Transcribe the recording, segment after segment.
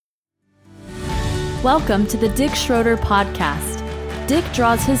Welcome to the Dick Schroeder Podcast. Dick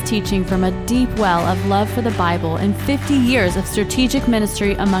draws his teaching from a deep well of love for the Bible and 50 years of strategic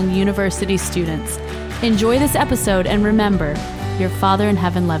ministry among university students. Enjoy this episode and remember, your Father in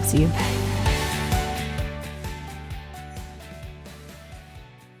heaven loves you.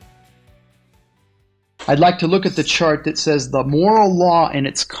 I'd like to look at the chart that says the moral law and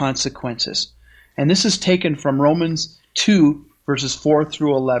its consequences. And this is taken from Romans 2, verses 4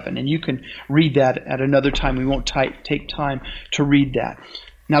 through 11. And you can read that at another time. We won't take time to read that.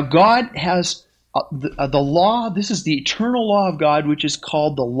 Now, God has the law. This is the eternal law of God, which is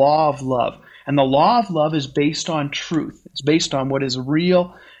called the law of love. And the law of love is based on truth. It's based on what is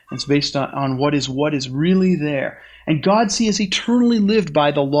real. It's based on what is really there. And God, has eternally lived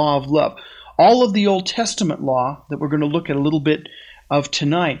by the law of love. All of the Old Testament law that we're going to look at a little bit of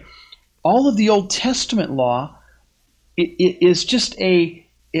tonight, all of the Old Testament law it is just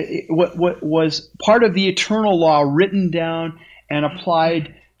what was part of the eternal law written down and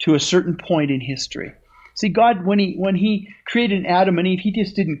applied to a certain point in history. See, God, when He created Adam and Eve, He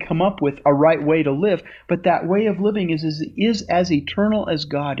just didn't come up with a right way to live, but that way of living is as eternal as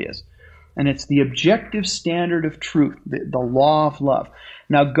God is. And it's the objective standard of truth, the law of love.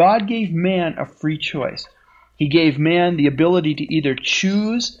 Now, God gave man a free choice. He gave man the ability to either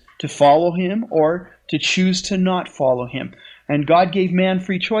choose to follow Him or to choose to not follow Him. And God gave man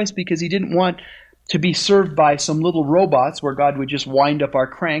free choice because He didn't want to be served by some little robots where God would just wind up our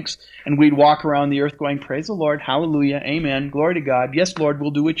cranks and we'd walk around the earth going, praise the Lord, hallelujah, amen, glory to God, yes, Lord,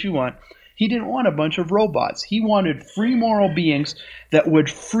 we'll do what you want. He didn't want a bunch of robots. He wanted free moral beings that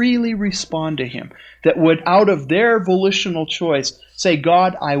would freely respond to Him, that would, out of their volitional choice, say,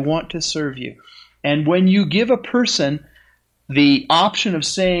 God, I want to serve you. And when you give a person the option of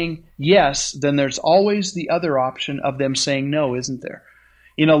saying yes, then there's always the other option of them saying no, isn't there?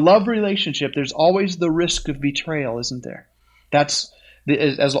 In a love relationship, there's always the risk of betrayal, isn't there? That's,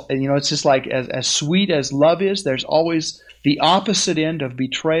 as you know, it's just like as sweet as love is, there's always the opposite end of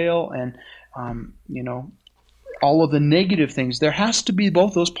betrayal and, all of the negative things. There has to be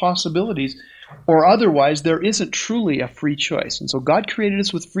both those possibilities, or otherwise there isn't truly a free choice. And so God created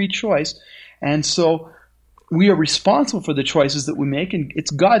us with free choice, and so we are responsible for the choices that we make, and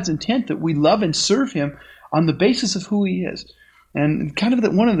it's God's intent that we love and serve Him on the basis of who He is. And kind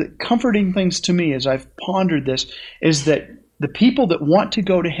of one of the comforting things to me as I've pondered this is that the people that want to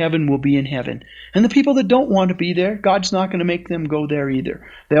go to heaven will be in heaven. And the people that don't want to be there, God's not going to make them go there either.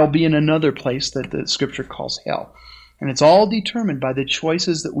 They'll be in another place that the Scripture calls hell. And it's all determined by the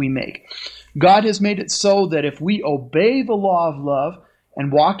choices that we make. God has made it so that if we obey the law of love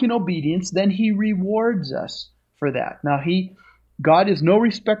and walk in obedience, then He rewards us for that. Now, God is no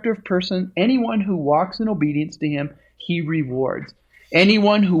respecter of person. Anyone who walks in obedience to Him, He rewards.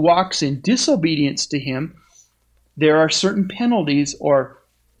 Anyone who walks in disobedience to Him, there are certain penalties or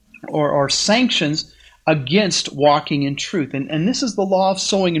sanctions against walking in truth. And this is the law of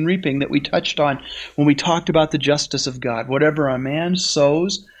sowing and reaping that we touched on when we talked about the justice of God. Whatever a man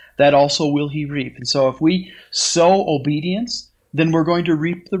sows, that also will he reap. And so if we sow obedience, then we're going to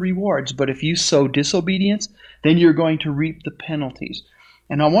reap the rewards. But if you sow disobedience, then you're going to reap the penalties.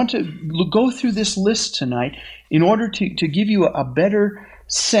 And I want to go through this list tonight in order to give you a better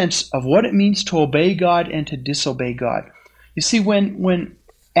sense of what it means to obey God and to disobey God. You see, when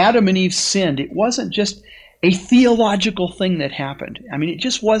Adam and Eve sinned, it wasn't just a theological thing that happened. I mean, it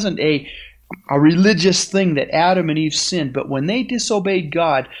just wasn't a religious thing that Adam and Eve sinned. But when they disobeyed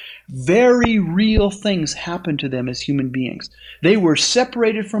God, very real things happened to them as human beings. They were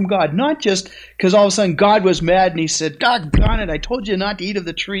separated from God, not just because all of a sudden God was mad and He said, doggone it, I told you not to eat of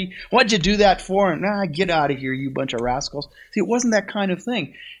the tree. What'd you do that for? And get out of here, you bunch of rascals. See, it wasn't that kind of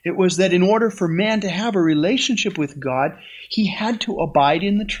thing. It was that in order for man to have a relationship with God, he had to abide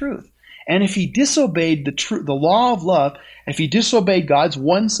in the truth. And if he disobeyed the law of love, if he disobeyed God's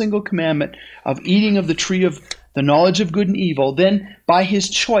one single commandment of eating of the tree of the knowledge of good and evil, then by his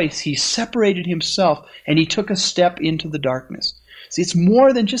choice he separated himself and he took a step into the darkness. See, it's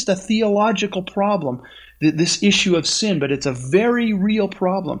more than just a theological problem, this issue of sin, but it's a very real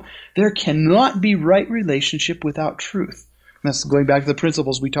problem. There cannot be right relationship without truth. That's going back to the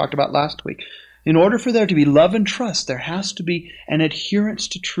principles we talked about last week. In order for there to be love and trust, there has to be an adherence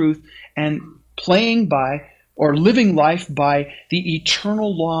to truth and playing by or living life by the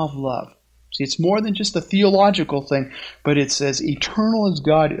eternal law of love. See, it's more than just a theological thing, but it's as eternal as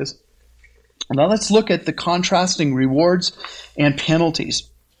God is. Now let's look at the contrasting rewards and penalties.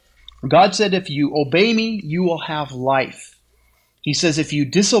 God said, if you obey me, you will have life. He says, if you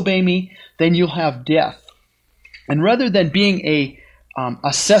disobey me, then you'll have death. And rather than being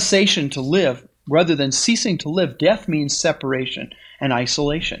a cessation to live, Rather than ceasing to live, death means separation and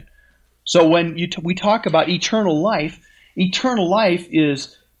isolation. So when we talk about eternal life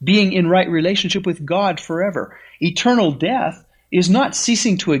is being in right relationship with God forever. Eternal death is not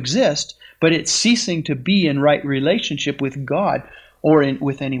ceasing to exist, but it's ceasing to be in right relationship with God or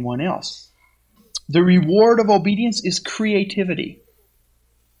with anyone else. The reward of obedience is creativity.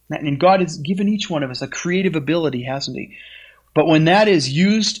 And God has given each one of us a creative ability, hasn't He? But when that is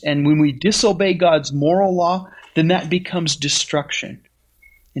used and when we disobey God's moral law, then that becomes destruction.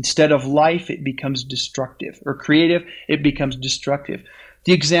 Instead of life, it becomes destructive. Or creative, it becomes destructive.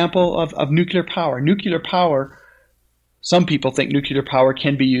 The example of nuclear power. Nuclear power, some people think nuclear power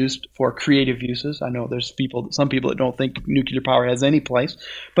can be used for creative uses. I know there's some people that don't think nuclear power has any place.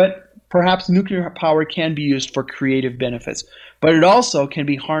 But perhaps nuclear power can be used for creative benefits. But it also can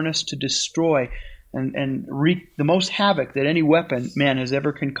be harnessed to destroy and wreak the most havoc that any weapon man has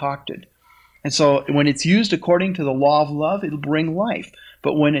ever concocted. And so when it's used according to the law of love, it'll bring life.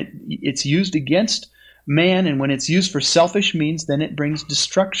 But when it's used against man and when it's used for selfish means, then it brings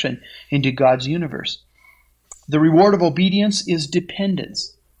destruction into God's universe. The reward of obedience is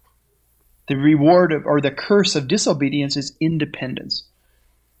dependence. The reward or the curse of disobedience is independence.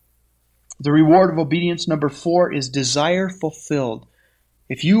 The reward of obedience, number 4, is desire fulfilled.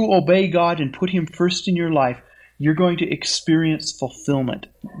 If you obey God and put Him first in your life, you're going to experience fulfillment.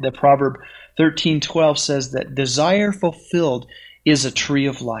 The Proverb 13:12 says that desire fulfilled is a tree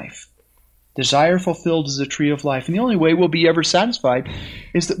of life. Desire fulfilled is a tree of life. And the only way we'll be ever satisfied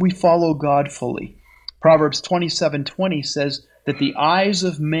is that we follow God fully. Proverbs 27:20 says that the eyes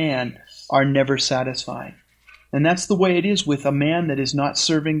of man are never satisfied. And that's the way it is with a man that is not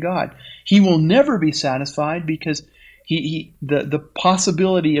serving God. He will never be satisfied because the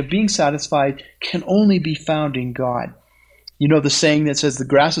possibility of being satisfied can only be found in God. You know the saying that says the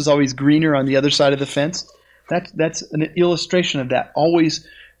grass is always greener on the other side of the fence? That's an illustration of that. Always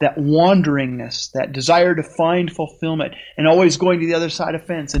that wanderingness, that desire to find fulfillment, and always going to the other side of the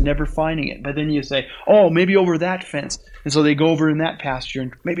fence and never finding it. But then you say, oh, maybe over that fence. And so they go over in that pasture,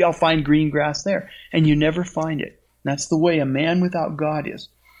 and maybe I'll find green grass there. And you never find it. And that's the way a man without God is.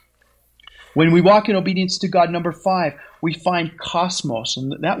 When we walk in obedience to God, number 5, we find cosmos.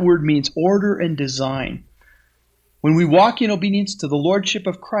 And that word means order and design. When we walk in obedience to the Lordship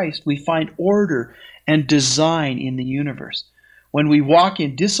of Christ, we find order and design in the universe. When we walk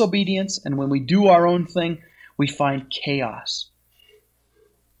in disobedience and when we do our own thing, we find chaos.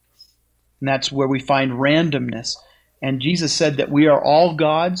 And that's where we find randomness. And Jesus said that we are all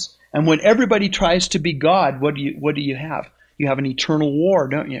gods. And when everybody tries to be God, what do you have? You have an eternal war,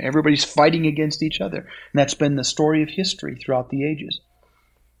 don't you? Everybody's fighting against each other. And that's been the story of history throughout the ages.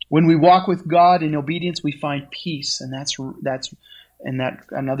 When we walk with God in obedience, we find peace, and that's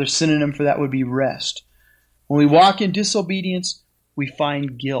another synonym for that would be rest. When we walk in disobedience, we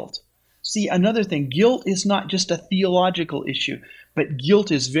find guilt. See, another thing, guilt is not just a theological issue, but guilt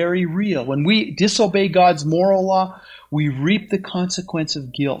is very real. When we disobey God's moral law, we reap the consequence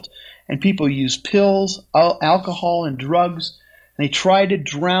of guilt. And people use pills, alcohol, and drugs. And they try to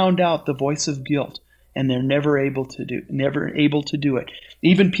drown out the voice of guilt, and they're never able to do it.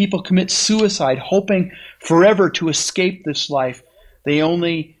 Even people commit suicide, hoping forever to escape this life. They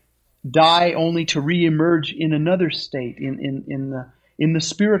only die only to reemerge in another state, in the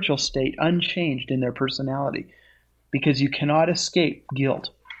spiritual state, unchanged in their personality, because you cannot escape guilt.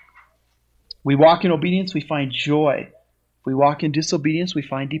 We walk in obedience, we find joy. If we walk in disobedience, we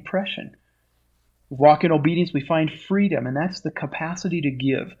find depression. If we walk in obedience, we find freedom, and that's the capacity to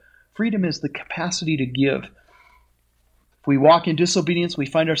give. Freedom is the capacity to give. If we walk in disobedience, we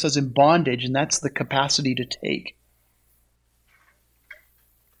find ourselves in bondage, and that's the capacity to take.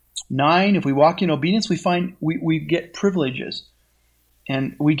 9, if we walk in obedience, we find we get privileges,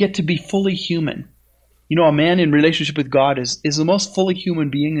 and we get to be fully human. You know, a man in relationship with God is the most fully human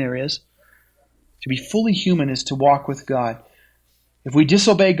being there is. To be fully human is to walk with God. If we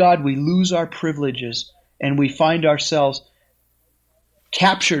disobey God, we lose our privileges, and we find ourselves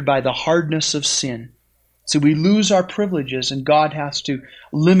captured by the hardness of sin. So we lose our privileges, and God has to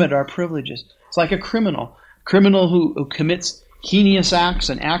limit our privileges. It's like a criminal who commits heinous acts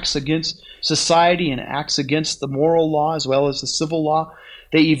and acts against society and acts against the moral law as well as the civil law.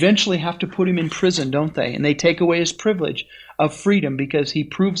 They eventually have to put him in prison, don't they? And they take away his privilege of freedom because he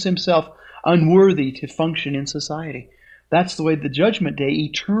proves himself unworthy to function in society. That's the way the judgment day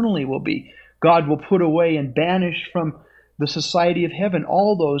eternally will be. God will put away and banish from the society of heaven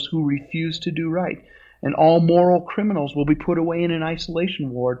all those who refuse to do right. And all moral criminals will be put away in an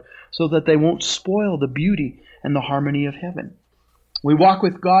isolation ward so that they won't spoil the beauty and the harmony of heaven. We walk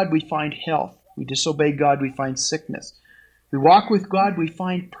with God, we find health. we disobey God, we find sickness. If we walk with God, we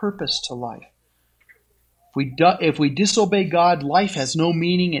find purpose to life. If we disobey God, life has no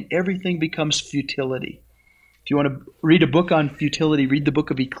meaning and everything becomes futility. If you want to read a book on futility, read the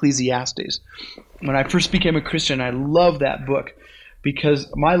book of Ecclesiastes. When I first became a Christian, I loved that book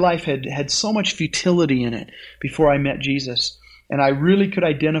because my life had so much futility in it before I met Jesus. And I really could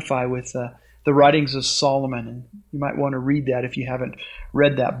identify with the writings of Solomon. And you might want to read that if you haven't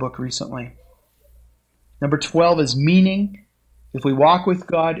read that book recently. Number 12 is meaning. If we walk with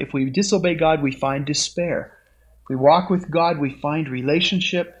God, if we disobey God, we find despair. If we walk with God, we find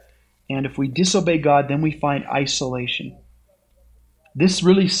relationship. And if we disobey God, then we find isolation. This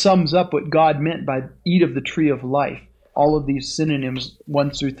really sums up what God meant by eat of the tree of life. All of these synonyms,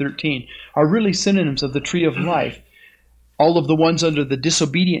 1 through 13, are really synonyms of the tree of life. All of the ones under the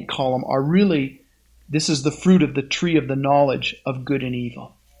disobedient column are really, this is the fruit of the tree of the knowledge of good and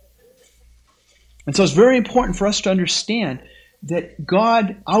evil. And so it's very important for us to understand that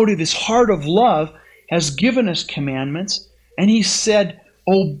God, out of His heart of love, has given us commandments, and He said,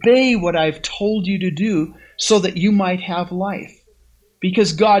 obey what I've told you to do so that you might have life.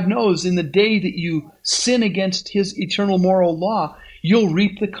 Because God knows in the day that you sin against His eternal moral law, you'll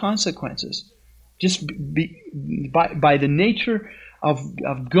reap the consequences. Just by the nature of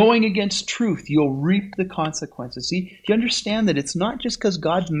going against truth, you'll reap the consequences. See, do you understand that it's not just because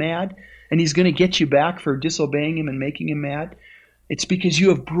God's mad and He's going to get you back for disobeying Him and making Him mad? It's because you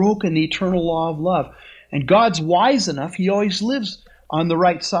have broken the eternal law of love. And God's wise enough, He always lives on the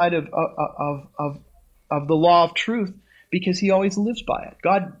right side of the law of truth because He always lives by it.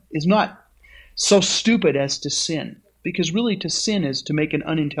 God is not so stupid as to sin, because really to sin is to make an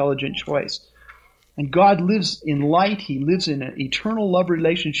unintelligent choice. And God lives in light. He lives in an eternal love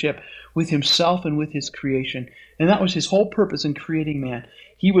relationship with Himself and with His creation. And that was His whole purpose in creating man.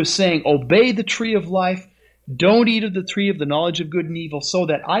 He was saying, obey the tree of life, don't eat of the tree of the knowledge of good and evil, so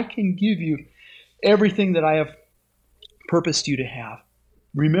that I can give you everything that I have purposed you to have.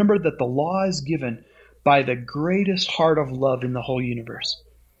 Remember that the law is given by the greatest heart of love in the whole universe.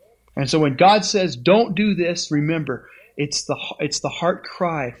 And so when God says, don't do this, remember, it's the heart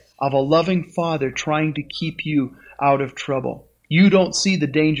cry of a loving Father trying to keep you out of trouble. You don't see the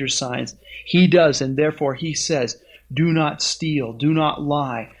danger signs. He does, and therefore He says, do not steal, do not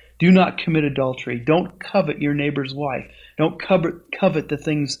lie, do not commit adultery, don't covet your neighbor's wife, don't covet the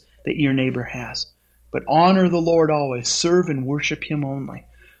things that your neighbor has. But honor the Lord always, serve and worship Him only.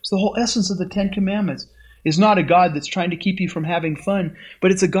 So the whole essence of the Ten Commandments is not a God that's trying to keep you from having fun,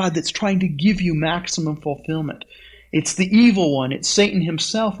 but it's a God that's trying to give you maximum fulfillment. It's the evil one, it's Satan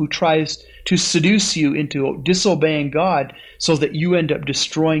himself who tries to seduce you into disobeying God so that you end up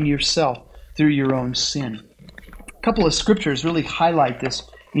destroying yourself through your own sin. A couple of scriptures really highlight this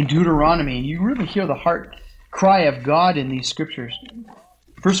in Deuteronomy, and you really hear the heart cry of God in these scriptures.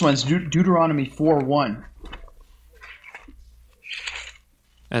 First one is Deuteronomy 4:1.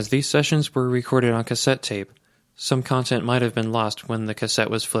 As these sessions were recorded on cassette tape, some content might have been lost when the cassette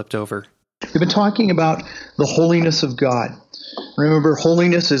was flipped over. We've been talking about the holiness of God. Remember,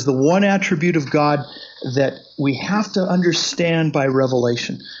 holiness is the one attribute of God that we have to understand by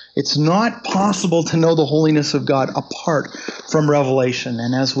revelation. It's not possible to know the holiness of God apart from revelation.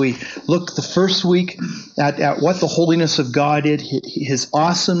 And as we look the first week at what the holiness of God is, His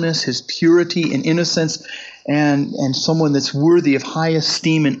awesomeness, His purity and innocence, and someone that's worthy of high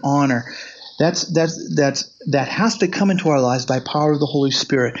esteem and honor, that has to come into our lives by power of the Holy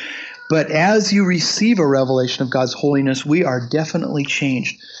Spirit. But as you receive a revelation of God's holiness, we are definitely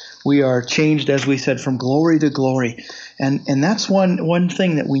changed. We are changed, as we said, from glory to glory. And that's one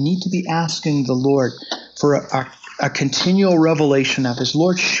thing that we need to be asking the Lord for a continual revelation of is,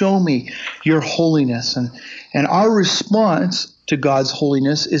 Lord, show me your holiness. And our response to God's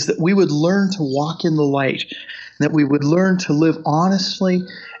holiness is that we would learn to walk in the light, that we would learn to live honestly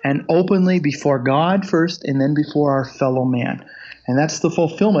and openly before God first and then before our fellow man. And that's the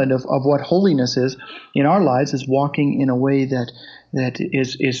fulfillment of what holiness is in our lives, is walking in a way that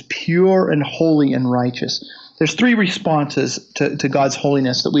is pure and holy and righteous. There's three responses to God's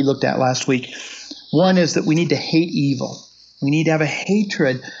holiness that we looked at last week. One is that we need to hate evil. We need to have a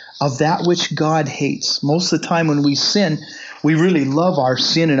hatred of that which God hates. Most of the time when we sin, we really love our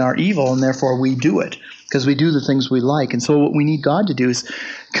sin and our evil, and therefore we do it because we do the things we like. And so what we need God to do is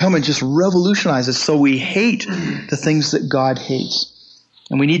come and just revolutionize us so we hate the things that God hates.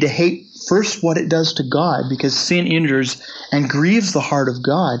 And we need to hate first what it does to God, because sin injures and grieves the heart of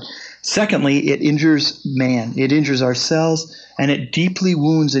God. Secondly, it injures man. It injures ourselves, and it deeply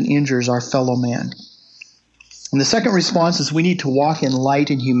wounds and injures our fellow man. And the second response is we need to walk in light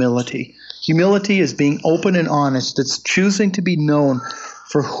and humility. Humility is being open and honest. It's choosing to be known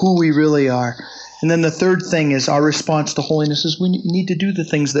for who we really are. And then the third thing is our response to holiness is we need to do the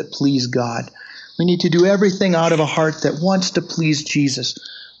things that please God. We need to do everything out of a heart that wants to please Jesus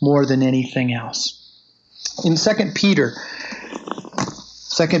more than anything else. In 2 Peter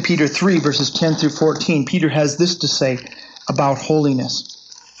 3, verses 10 through 14, Peter has this to say about holiness.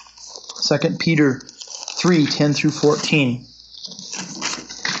 2 Peter 3, 10 through 14.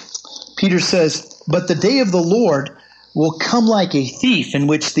 Peter says, "But the day of the Lord will come like a thief, in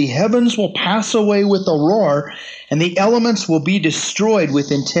which the heavens will pass away with a roar, and the elements will be destroyed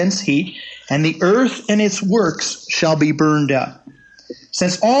with intense heat, and the earth and its works shall be burned up.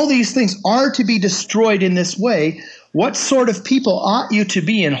 Since all these things are to be destroyed in this way, what sort of people ought you to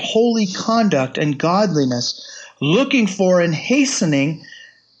be in holy conduct and godliness, looking for and hastening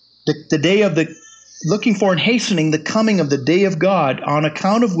the coming of the day of God, on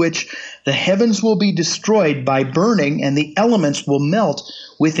account of which the heavens will be destroyed by burning, and the elements will melt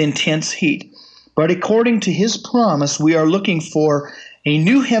with intense heat. But according to his promise, we are looking for a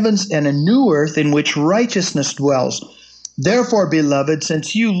new heavens and a new earth in which righteousness dwells. Therefore, beloved,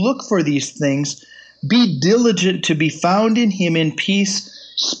 since you look for these things, be diligent to be found in him in peace,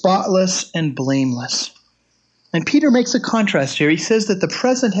 spotless and blameless." And Peter makes a contrast here. He says that the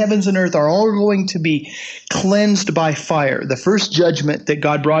present heavens and earth are all going to be cleansed by fire. The first judgment that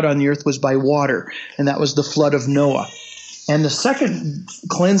God brought on the earth was by water, and that was the flood of Noah. And the second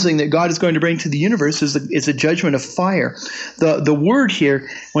cleansing that God is going to bring to the universe is a judgment of fire. The word here,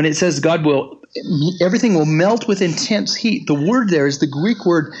 when it says everything will melt with intense heat, the word there is the Greek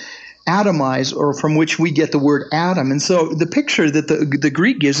word atomize, or from which we get the word atom. And so the picture that the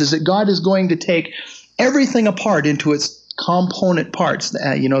Greek gives is that God is going to take everything apart into its component parts,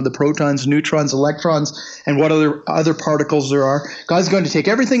 the protons, neutrons, electrons, and what other particles there are. God's going to take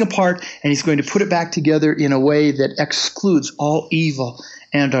everything apart, and he's going to put it back together in a way that excludes all evil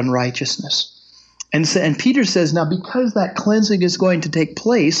and unrighteousness. And Peter says, now because that cleansing is going to take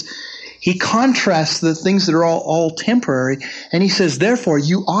place, he contrasts the things that are all temporary, and he says, therefore,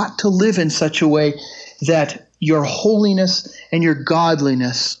 you ought to live in such a way that your holiness and your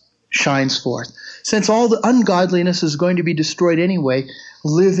godliness shines forth. Since all the ungodliness is going to be destroyed anyway,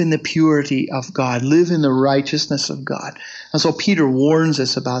 live in the purity of God. Live in the righteousness of God. And so Peter warns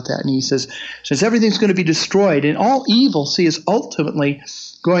us about that. And he says, since everything's going to be destroyed, and all evil, is ultimately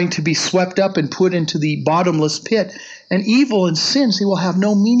going to be swept up and put into the bottomless pit. And evil and sin, will have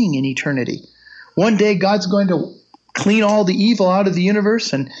no meaning in eternity. One day God's going to clean all the evil out of the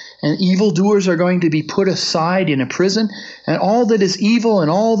universe, and evildoers are going to be put aside in a prison, and all that is evil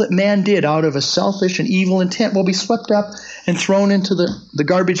and all that man did out of a selfish and evil intent will be swept up and thrown into the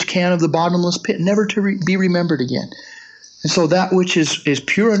garbage can of the bottomless pit, never to be remembered again. And so that which is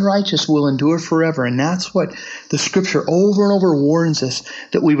pure and righteous will endure forever, and that's what the Scripture over and over warns us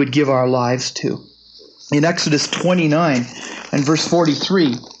that we would give our lives to. In Exodus 29 and verse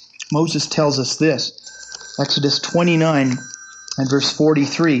 43, Moses tells us this. Exodus 29 and verse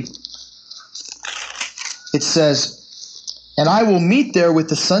 43. It says, "And I will meet there with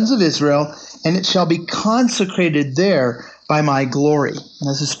the sons of Israel, and it shall be consecrated there by my glory." And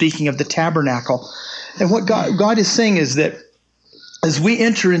this is speaking of the tabernacle. And what God is saying is that as we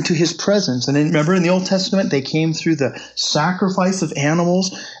enter into his presence, and remember in the Old Testament, they came through the sacrifice of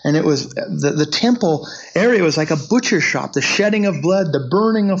animals, and it was the temple area was like a butcher shop, the shedding of blood, the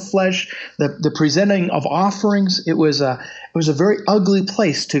burning of flesh, the presenting of offerings. It was a very ugly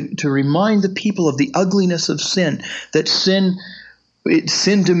place to remind the people of the ugliness of sin, that sin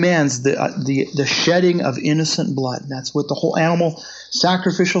demands the shedding of innocent blood. That's what the whole animal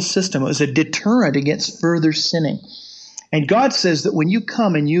sacrificial system was, a deterrent against further sinning. And God says that when you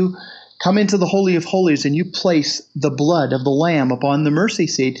come into the Holy of Holies and you place the blood of the Lamb upon the mercy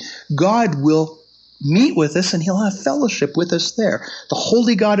seat, God will meet with us and he'll have fellowship with us there. The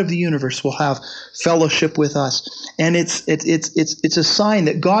holy God of the universe will have fellowship with us. And it's a sign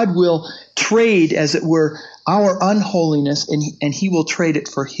that God will trade, as it were, our unholiness, and he will trade it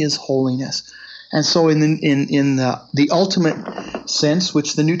for his holiness. And so in the ultimate sense,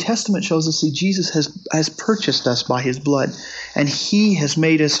 which the New Testament shows us, Jesus has purchased us by his blood, and he has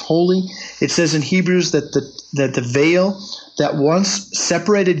made us holy. It says in Hebrews that the veil that once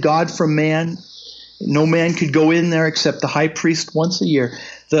separated God from man, no man could go in there except the high priest once a year.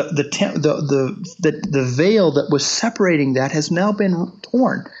 The veil that was separating that has now been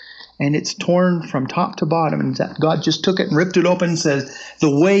torn. And it's torn from top to bottom. And God just took it and ripped it open and said,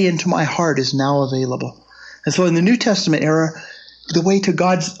 the way into my heart is now available. And so in the New Testament era, the way to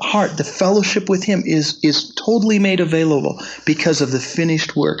God's heart, the fellowship with him is totally made available because of the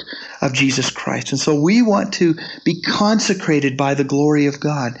finished work of Jesus Christ. And so we want to be consecrated by the glory of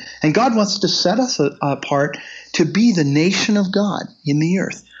God. And God wants to set us apart to be the nation of God in the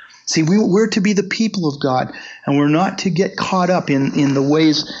earth. See, we're to be the people of God, and we're not to get caught up in the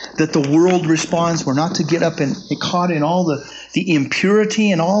ways that the world responds. We're not to get up and caught in all the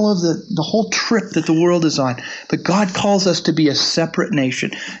impurity and all of the whole trip that the world is on. But God calls us to be a separate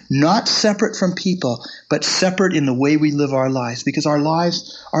nation, not separate from people, but separate in the way we live our lives, because our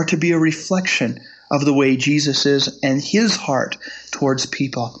lives are to be a reflection of the way Jesus is and his heart towards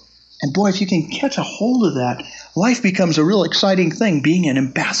people. And boy, if you can catch a hold of that, life becomes a real exciting thing, being an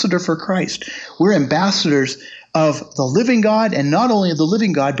ambassador for Christ. We're ambassadors of the living God, and not only of the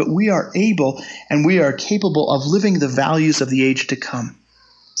living God, but we are able and we are capable of living the values of the age to come.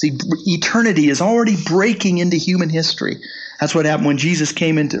 See, eternity is already breaking into human history. That's what happened when Jesus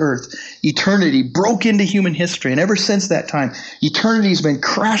came into earth. Eternity broke into human history, and ever since that time, eternity's been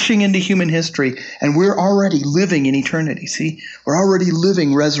crashing into human history, and we're already living in eternity. See, we're already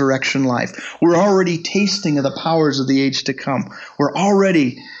living resurrection life. We're already tasting of the powers of the age to come. We're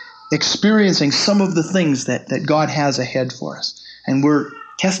already experiencing some of the things that God has ahead for us, and we're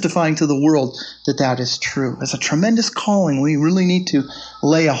testifying to the world that that is true. It's a tremendous calling. We really need to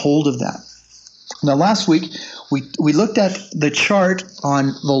lay a hold of that. Now, last week, we looked at the chart on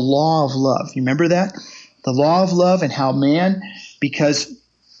the law of love. You remember that? The law of love, and how man, because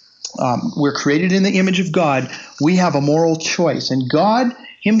we're created in the image of God, we have a moral choice. And God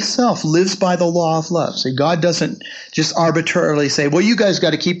himself lives by the law of love. So God doesn't just arbitrarily say, well, you guys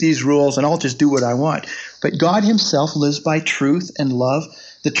got to keep these rules and I'll just do what I want. But God himself lives by truth and love.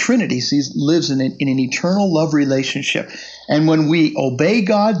 The Trinity lives in an eternal love relationship. And when we obey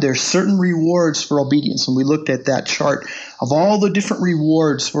God, there's certain rewards for obedience. And we looked at that chart of all the different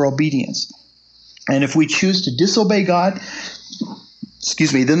rewards for obedience. And if we choose to disobey God,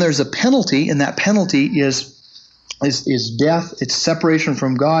 then there's a penalty, and that penalty is death, it's separation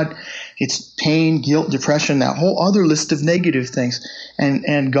from God, it's pain, guilt, depression, that whole other list of negative things.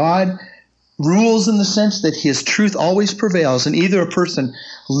 And God rules in the sense that his truth always prevails, and either a person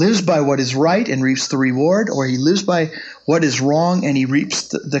lives by what is right and reaps the reward, or he lives by what is wrong and he reaps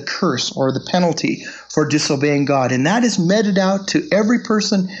the curse or the penalty for disobeying God. And that is meted out to every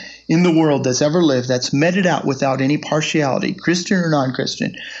person in the world that's ever lived. That's meted out without any partiality, Christian or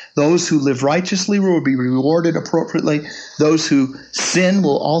non-Christian. Those who live righteously will be rewarded appropriately. Those who sin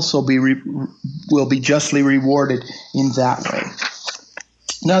will also be justly rewarded in that way.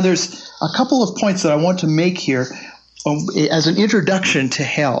 Now, there's a couple of points that I want to make here as an introduction to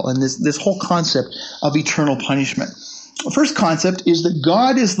hell and this whole concept of eternal punishment. The first concept is that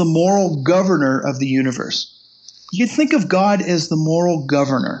God is the moral governor of the universe. You can think of God as the moral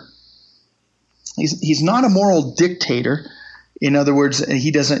governor. He's not a moral dictator. In other words,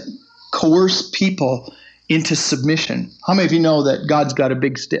 he doesn't coerce people into submission. How many of you know that God's got a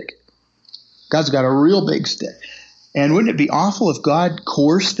big stick? God's got a real big stick. And wouldn't it be awful if God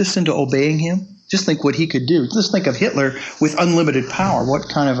coerced us into obeying him? Just think what he could do. Just think of Hitler with unlimited power. What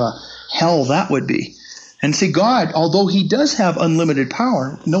kind of a hell that would be. And see, God, although he does have unlimited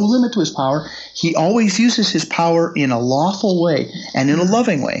power, no limit to his power, he always uses his power in a lawful way and in a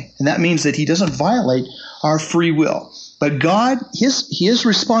loving way. And that means that he doesn't violate our free will. But God, his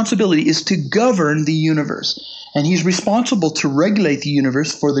responsibility is to govern the universe. And he's responsible to regulate the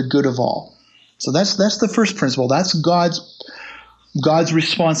universe for the good of all. So that's the first principle. That's God's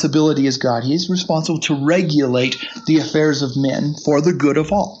responsibility as God. He's responsible to regulate the affairs of men for the good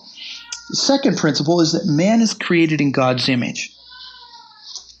of all. The second principle is that man is created in God's image.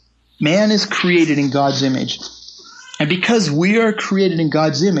 Man is created in God's image. And because we are created in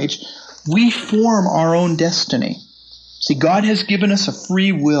God's image, we form our own destiny. See, God has given us a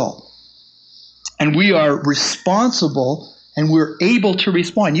free will. And we are responsible, and we're able to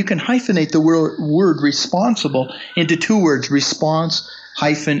respond. You can hyphenate the word responsible into two words,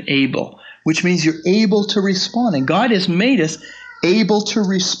 response-able, which means you're able to respond. And God has made us able to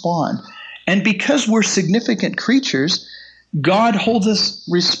respond. And because we're significant creatures, God holds us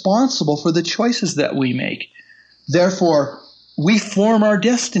responsible for the choices that we make. Therefore, we form our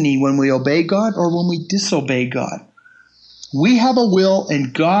destiny when we obey God or when we disobey God. We have a will,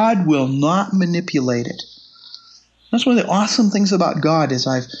 and God will not manipulate it. That's one of the awesome things about God as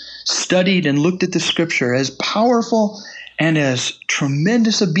I've studied and looked at the Scripture. As powerful and as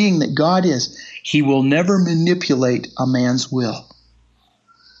tremendous a being that God is, he will never manipulate a man's will.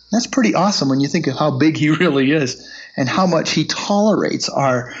 That's pretty awesome when you think of how big he really is and how much he tolerates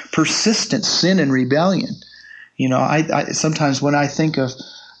our persistent sin and rebellion. I sometimes when I think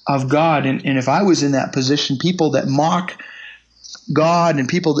of God, and if I was in that position, people that mock God and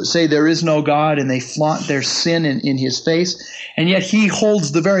people that say there is no God and they flaunt their sin in his face, and yet he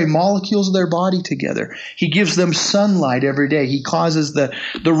holds the very molecules of their body together. He gives them sunlight every day. He causes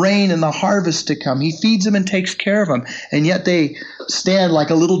the rain and the harvest to come. He feeds them and takes care of them, and yet they stand like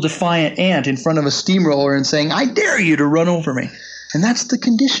a little defiant ant in front of a steamroller and saying, "I dare you to run over me." And that's the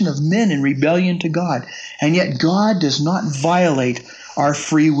condition of men in rebellion to God. And yet God does not violate our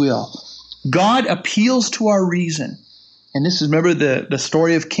free will. God appeals to our reason. And this is, remember the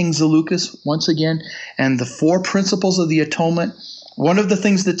story of King Seleucus once again, and the 4 principles of the atonement. One of the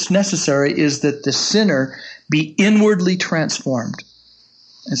things that's necessary is that the sinner be inwardly transformed.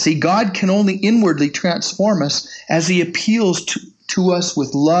 And see, God can only inwardly transform us as he appeals to us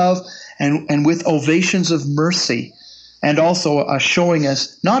with love and with ovations of mercy. And also showing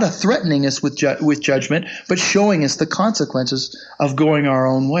us, not threatening us with judgment, but showing us the consequences of going our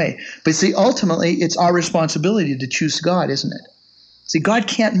own way. But see, ultimately, it's our responsibility to choose God, isn't it? See, God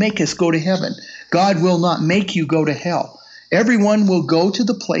can't make us go to heaven. God will not make you go to hell. Everyone will go to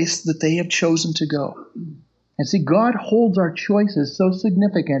the place that they have chosen to go. And see, God holds our choices so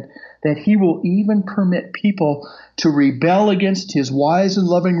significant that he will even permit people to rebel against his wise and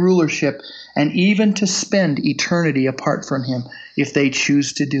loving rulership, and even to spend eternity apart from him if they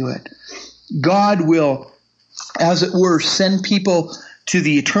choose to do it. God will, as it were, send people to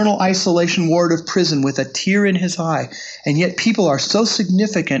the eternal isolation ward of prison with a tear in his eye, and yet people are so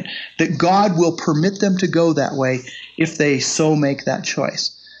significant that God will permit them to go that way if they so make that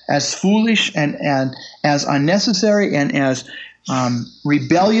choice. As foolish and as unnecessary and as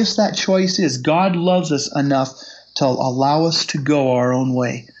rebellious that choice is, God loves us enough to allow us to go our own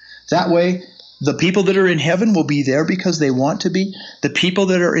way. That way, the people that are in heaven will be there because they want to be. The people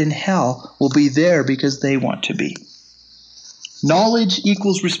that are in hell will be there because they want to be. Knowledge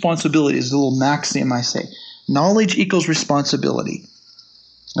equals responsibility is a little maxim I say. Knowledge equals responsibility.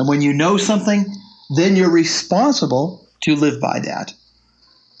 And when you know something, then you're responsible to live by that.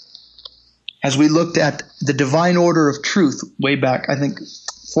 As we looked at the divine order of truth way back, I think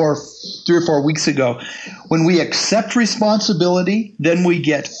 3 or 4 weeks ago, when we accept responsibility, then we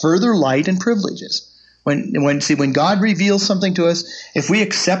get further light and privileges. When God reveals something to us, if we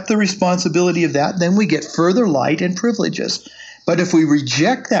accept the responsibility of that, then we get further light and privileges. But if we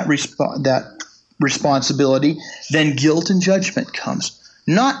reject that responsibility, then guilt and judgment comes.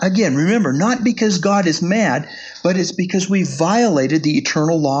 Remember, not because God is mad, but it's because we violated the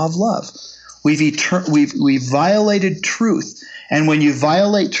eternal law of love. We've violated truth. And when you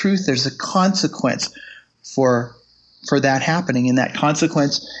violate truth, there's a consequence for that happening. And that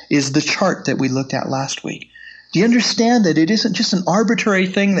consequence is the chart that we looked at last week. Do you understand that it isn't just an arbitrary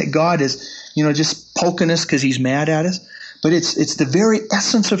thing that God is, just poking us because he's mad at us? But it's the very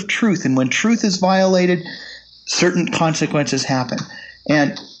essence of truth. And when truth is violated, certain consequences happen.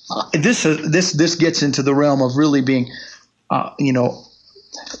 And this gets into the realm of really being,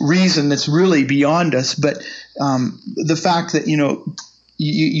 reason that's really beyond us. But the fact that,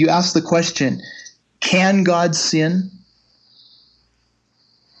 you ask the question, can God sin?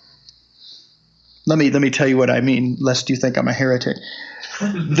 Let me tell you what I mean, lest you think I'm a heretic.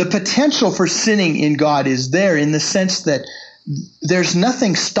 The potential for sinning in God is there in the sense that there's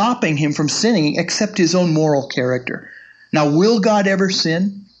nothing stopping him from sinning except his own moral character. Now, will God ever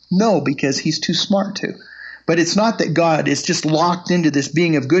sin? No, because he's too smart to. But it's not that God is just locked into this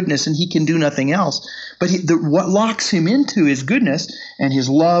being of goodness and he can do nothing else. But what locks him into his goodness and his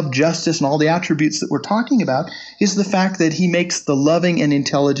love, justice, and all the attributes that we're talking about is the fact that he makes the loving and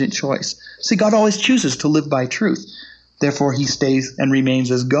intelligent choice. See, God always chooses to live by truth. Therefore, he stays and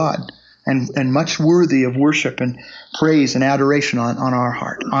remains as God and much worthy of worship and praise and adoration on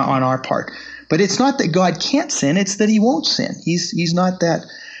our part. But it's not that God can't sin; it's that he won't sin. He's not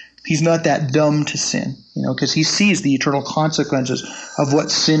that dumb to sin, because he sees the eternal consequences of what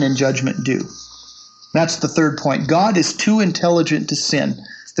sin and judgment do. That's the third point. God is too intelligent to sin.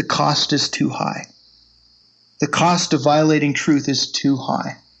 The cost is too high. The cost of violating truth is too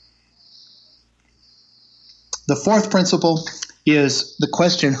high. The fourth principle is the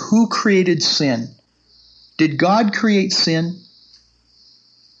question, who created sin? Did God create sin?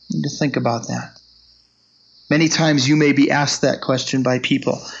 You need to think about that. Many times you may be asked that question by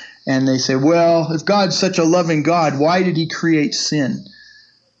people, and they say, well, if God's such a loving God, why did he create sin?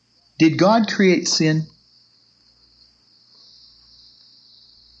 Did God create sin?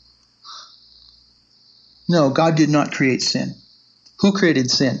 No, God did not create sin. Who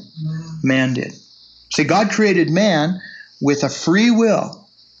created sin? Man did. See, God created man with a free will.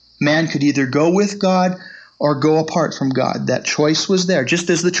 Man could either go with God or go apart from God. That choice was there, just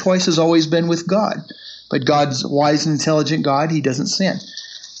as the choice has always been with God. But God's wise and intelligent God, he doesn't sin.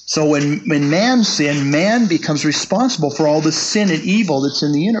 So when man sinned, man becomes responsible for all the sin and evil that's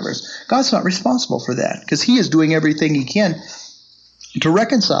in the universe. God's not responsible for that because he is doing everything he can to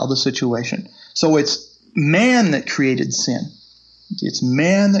reconcile the situation. So it's man that created sin. It's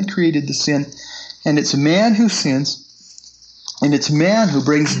man that created the sin, and it's man who sins, and it's man who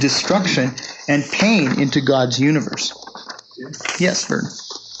brings destruction and pain into God's universe. Okay. Yes, Vern.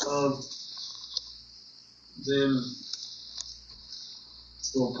 Then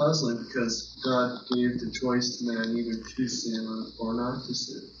it's a little puzzling because God gave the choice to man either to sin or not to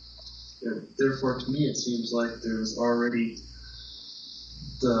sin. And therefore, to me, it seems like there's already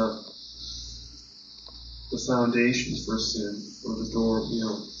the foundations for sin, or the door.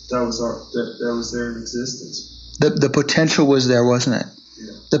 That was there in existence. The potential was there, wasn't it?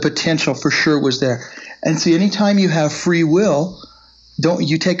 Yeah. The potential for sure was there. And see, anytime you have free will, don't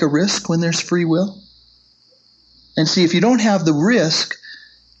you take a risk when there's free will? And see, if you don't have the risk,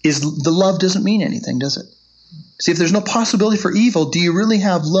 the love doesn't mean anything, does it? See, if there's no possibility for evil, do you really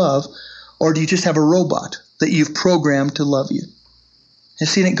have love, or do you just have a robot that you've programmed to love you? And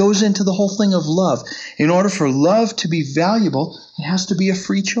see, and it goes into the whole thing of love. In order for love to be valuable, it has to be a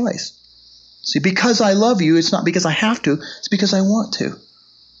free choice. See, because I love you, it's not because I have to, it's because I want to.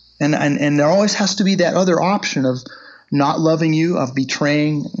 And there always has to be that other option of not loving you, of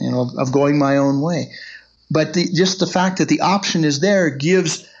betraying, of going my own way. But just the fact that the option is there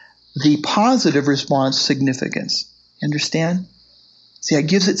gives the positive response significance. Understand? See, it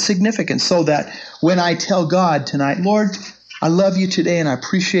gives it significance so that when I tell God tonight, Lord, I love you today and I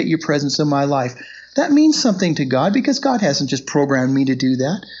appreciate your presence in my life, that means something to God because God hasn't just programmed me to do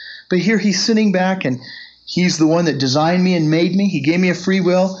that. But here he's sitting back and he's the one that designed me and made me. He gave me a free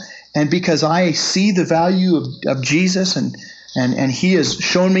will. And because I see the value of Jesus and he has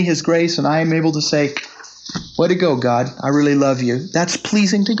shown me his grace and I am able to say, way to go, God, I really love you. That's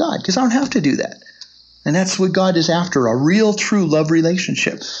pleasing to God because I don't have to do that. And that's what God is after, a real, true love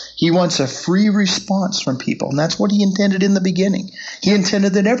relationship. He wants a free response from people, and that's what he intended in the beginning. He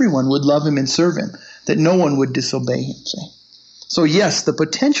intended that everyone would love him and serve him, that no one would disobey him. See? So yes, the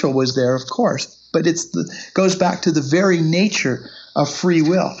potential was there, of course, but it goes back to the very nature of free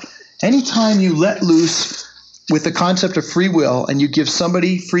will. Anytime you let loose with the concept of free will and you give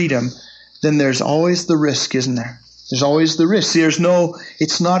somebody freedom, then there's always the risk, isn't there? There's always the risk. See,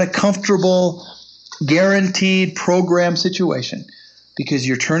 it's not a comfortable, guaranteed program situation because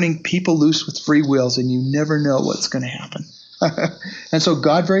you're turning people loose with free wills and you never know what's going to happen. And so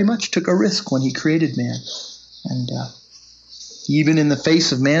God very much took a risk when he created man. And even in the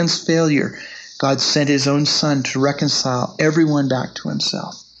face of man's failure, God sent his own son to reconcile everyone back to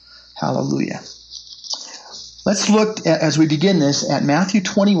himself. Hallelujah. Let's look, as we begin this, at Matthew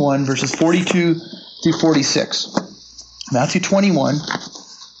 21, verses 42 through 46. Matthew 21,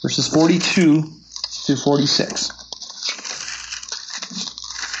 verses 42 through 46.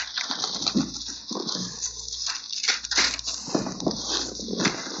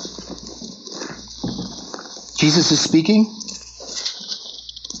 Jesus is speaking.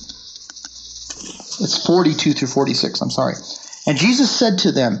 It's 42 through 46, I'm sorry. And Jesus said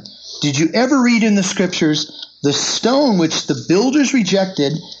to them, "Did you ever read in the scriptures, the stone which the builders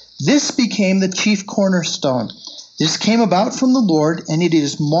rejected, this became the chief cornerstone. This came about from the Lord, and it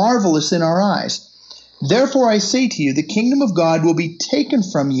is marvelous in our eyes. Therefore I say to you, the kingdom of God will be taken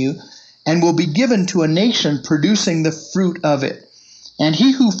from you and will be given to a nation producing the fruit of it. And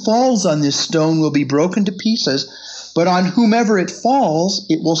he who falls on this stone will be broken to pieces, but on whomever it falls,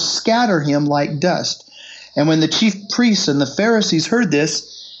 it will scatter him like dust." And when the chief priests and the Pharisees heard this,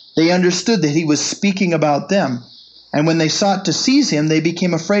 they understood that he was speaking about them. And when they sought to seize him, they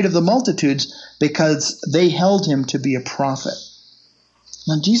became afraid of the multitudes because they held him to be a prophet.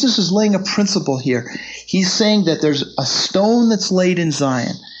 Now, Jesus is laying a principle here. He's saying that there's a stone that's laid in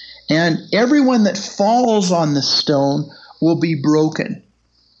Zion, and everyone that falls on the stone will be broken.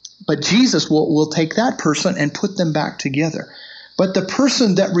 But Jesus will take that person and put them back together. But the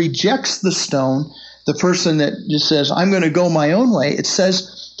person that rejects the stone, the person that just says, I'm going to go my own way, it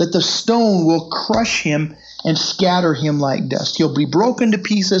says that the stone will crush him and scatter him like dust. He'll be broken to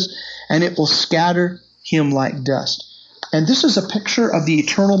pieces, and it will scatter him like dust. And this is a picture of the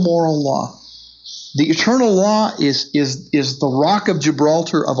eternal moral law. The eternal law is the rock of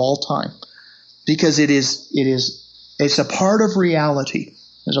Gibraltar of all time, because it's a part of reality.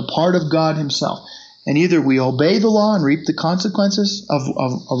 It's a part of God himself. And either we obey the law and reap the consequences of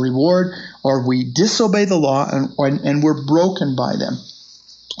a reward, or we disobey the law and we're broken by them.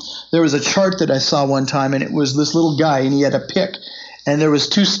 there was a chart that I saw one time, and it was this little guy, and he had a pick. And there was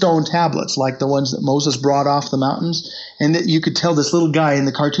 2 stone tablets, like the ones that Moses brought off the mountains. And that you could tell this little guy in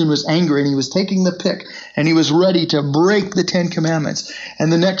the cartoon was angry, and he was taking the pick, and he was ready to break the 10 Commandments.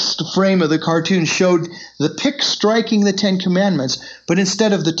 And the next frame of the cartoon showed the pick striking the 10 Commandments, but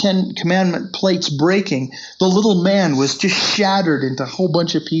instead of the 10 Commandment plates breaking, the little man was just shattered into a whole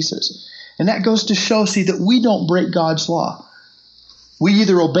bunch of pieces. And that goes to show, see, that we don't break God's law. We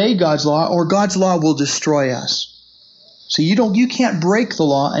either obey God's law, or God's law will destroy us. So you can't break the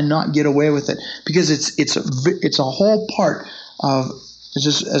law and not get away with it, because it's a whole part of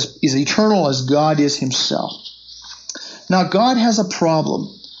as eternal as God is himself. Now God has a problem.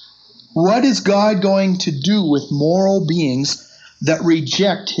 What is God going to do with moral beings that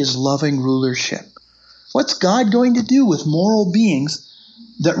reject his loving rulership? What's God going to do with moral beings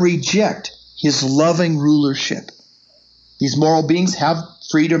that reject his loving rulership? These moral beings have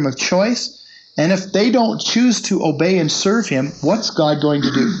freedom of choice. And if they don't choose to obey and serve him, what's God going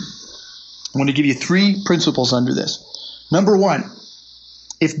to do? I want to give you 3 principles under this. Number 1,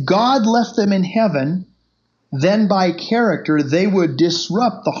 if God left them in heaven, then by character they would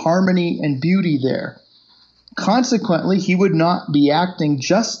disrupt the harmony and beauty there. Consequently, he would not be acting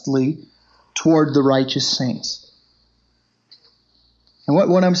justly toward the righteous saints. And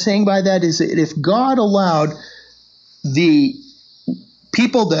what I'm saying by that is that if God allowed the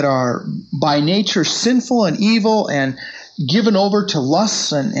people that are by nature sinful and evil and given over to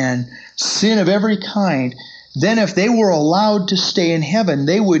lusts and sin of every kind, then if they were allowed to stay in heaven,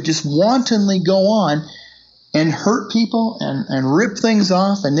 they would just wantonly go on and hurt people and rip things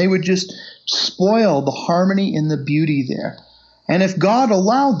off, and they would just spoil the harmony and the beauty there. And if God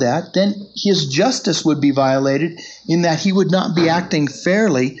allowed that, then his justice would be violated in that he would not be acting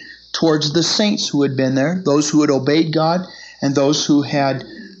fairly towards the saints who had been there, those who had obeyed God, and those who had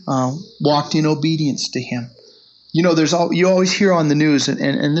walked in obedience to him. You know, you always hear on the news,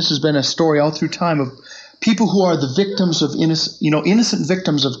 and this has been a story all through time, of people who are the victims of innocent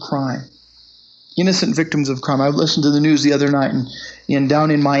victims of crime. Innocent victims of crime. I listened to the news the other night, and down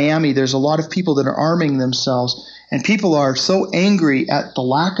in Miami, there's a lot of people that are arming themselves, and people are so angry at the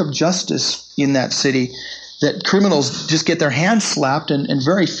lack of justice in that city that criminals just get their hands slapped, and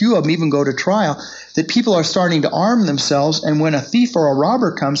very few of them even go to trial, that people are starting to arm themselves, and when a thief or a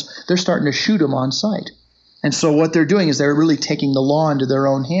robber comes, they're starting to shoot them on sight. And so what they're doing is they're really taking the law into their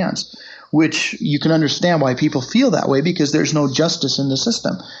own hands, which you can understand why people feel that way, because there's no justice in the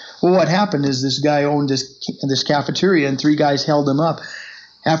system. Well, what happened is this guy owned this cafeteria, and 3 guys held him up.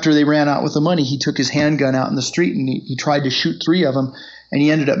 After they ran out with the money, he took his handgun out in the street, and he tried to shoot 3 of them, and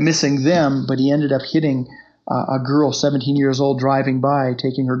he ended up missing them, but he ended up hitting a girl, 17 years old, driving by,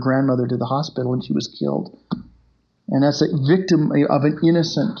 taking her grandmother to the hospital, and she was killed. And that's a victim of an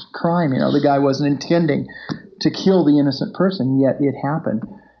innocent crime. The guy wasn't intending to kill the innocent person, yet it happened.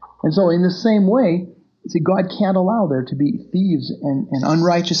 And so in the same way, see, God can't allow there to be thieves and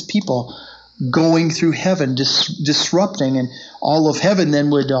unrighteous people going through heaven, disrupting, and all of heaven then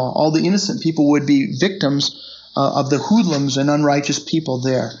would, all the innocent people would be victims of the hoodlums and unrighteous people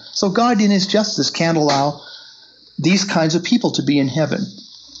there. So God in his justice can't allow these kinds of people to be in heaven.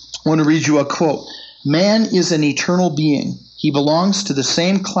 I want to read you a quote. Man is an eternal being. He belongs to the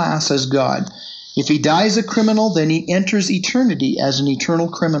same class as God. If he dies a criminal, then he enters eternity as an eternal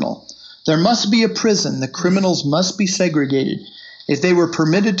criminal. There must be a prison. The criminals must be segregated. If they were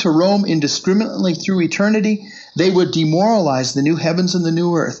permitted to roam indiscriminately through eternity, they would demoralize the new heavens and the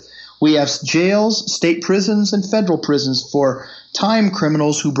new earth. We have jails, state prisons, and federal prisons for time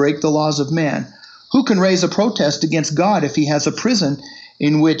criminals who break the laws of man. Who can raise a protest against God if he has a prison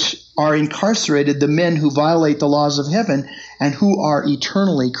in which are incarcerated the men who violate the laws of heaven and who are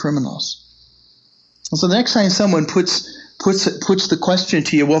eternally criminals? And so the next time someone puts the question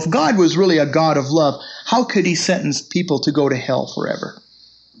to you, well, if God was really a God of love, how could he sentence people to go to hell forever?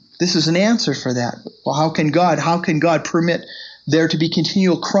 This is an answer for that. Well, how can God permit there to be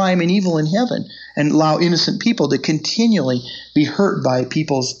continual crime and evil in heaven and allow innocent people to continually be hurt by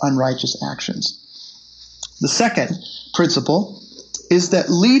people's unrighteous actions? The second principle is that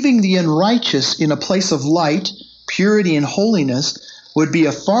leaving the unrighteous in a place of light, purity, and holiness would be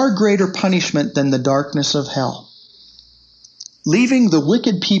a far greater punishment than the darkness of hell. Leaving the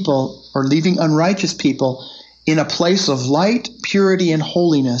wicked people, or leaving unrighteous people, in a place of light, purity, and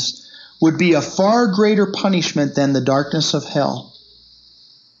holiness would be a far greater punishment than the darkness of hell.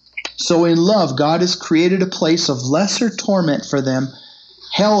 So in love, God has created a place of lesser torment for them.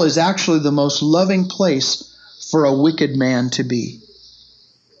 Hell is actually the most loving place for a wicked man to be.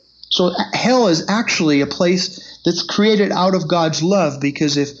 So hell is actually a place that's created out of God's love,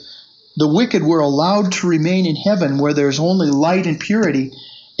 because if the wicked were allowed to remain in heaven where there's only light and purity,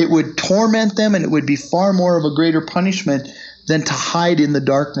 it would torment them, and it would be far more of a greater punishment than to hide in the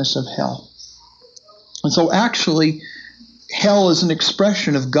darkness of hell. And so actually, hell is an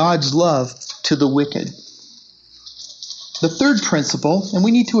expression of God's love to the wicked. The third principle, and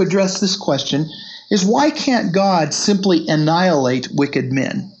we need to address this question, is why can't God simply annihilate wicked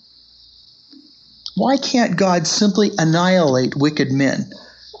men? Why can't God simply annihilate wicked men?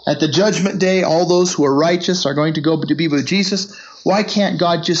 At the judgment day, all those who are righteous are going to go to be with Jesus. Why can't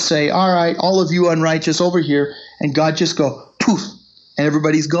God just say, all right, all of you unrighteous over here, and God just go, poof, and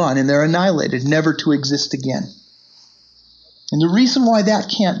everybody's gone, and they're annihilated, never to exist again? And the reason why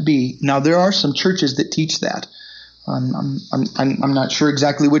that can't be, now there are some churches that teach that. I'm not sure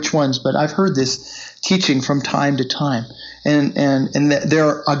exactly which ones, but I've heard this teaching from time to time. And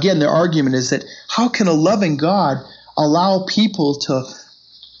their argument is that how can a loving God allow people to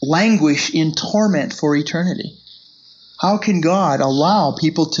languish in torment for eternity? How can God allow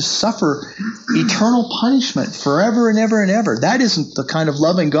people to suffer eternal punishment forever and ever and ever? That isn't the kind of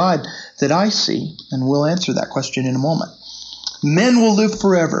loving God that I see, and we'll answer that question in a moment. Men will live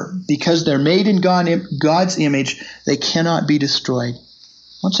forever because they're made in God's image. They cannot be destroyed.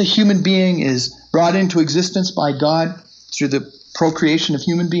 Once a human being is brought into existence by God through the procreation of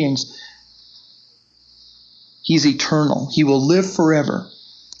human beings, he's eternal. He will live forever.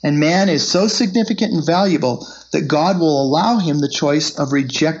 And man is so significant and valuable that God will allow him the choice of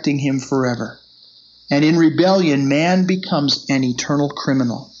rejecting him forever. And in rebellion, man becomes an eternal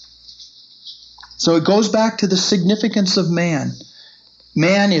criminal. So it goes back to the significance of man.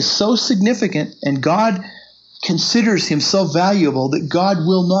 Man is so significant, and God considers him so valuable that God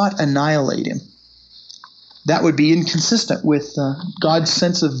will not annihilate him. That would be inconsistent with God's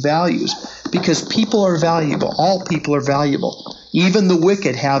sense of values, because people are valuable. All people are valuable. Even the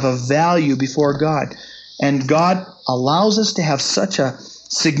wicked have a value before God. And God allows us to have such a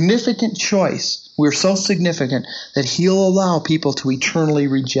significant choice. We're so significant that He'll allow people to eternally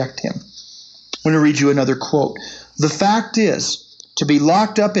reject Him. I'm going to read you another quote. The fact is, to be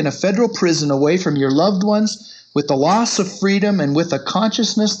locked up in a federal prison away from your loved ones, with the loss of freedom and with the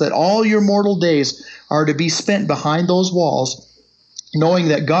consciousness that all your mortal days are to be spent behind those walls, knowing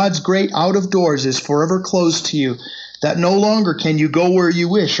that God's great out of doors is forever closed to you, that no longer can you go where you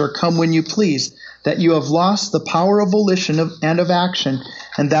wish or come when you please, that you have lost the power of volition and of action,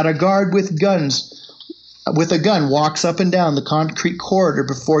 and that a guard with a gun walks up and down the concrete corridor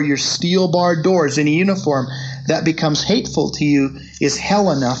before your steel-barred doors in a uniform that becomes hateful to you, is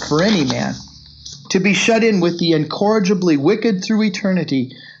hell enough for any man. To be shut in with the incorrigibly wicked through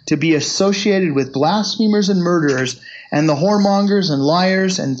eternity, to be associated with blasphemers and murderers, and the whoremongers and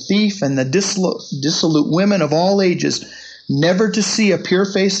liars and thief and the dissolute women of all ages, never to see a pure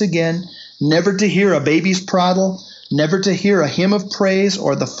face again, never to hear a baby's prattle, never to hear a hymn of praise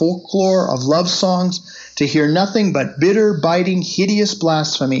or the folklore of love songs, to hear nothing but bitter, biting, hideous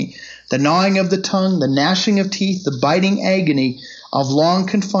blasphemy, the gnawing of the tongue, the gnashing of teeth, the biting agony of long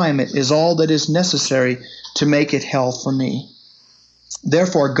confinement is all that is necessary to make it hell for me.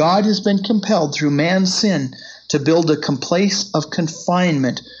 Therefore, God has been compelled through man's sin to build a place of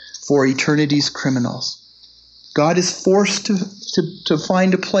confinement for eternity's criminals. God is forced to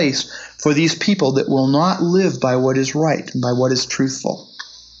find a place for these people that will not live by what is right and by what is truthful.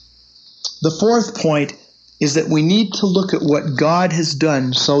 The fourth point is that we need to look at what God has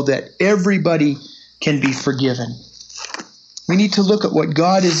done so that everybody can be forgiven. We need to look at what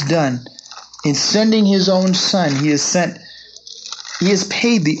God has done. In sending His own Son, He has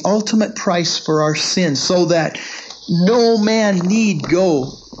paid the ultimate price for our sins so that no man need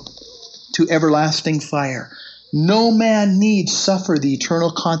go to everlasting fire. No man need suffer the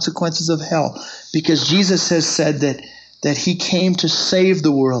eternal consequences of hell, because Jesus has said that He came to save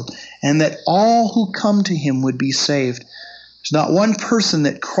the world and that all who come to Him would be saved. There's not one person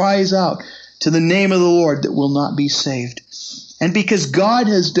that cries out to the name of the Lord that will not be saved. And because God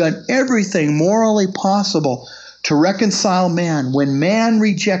has done everything morally possible to reconcile man, when man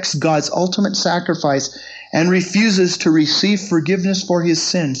rejects God's ultimate sacrifice and refuses to receive forgiveness for his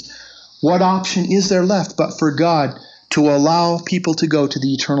sins, what option is there left but for God to allow people to go to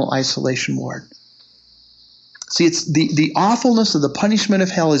the eternal isolation ward? See, it's the awfulness of the punishment of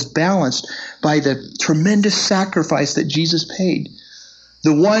hell is balanced by the tremendous sacrifice that Jesus paid.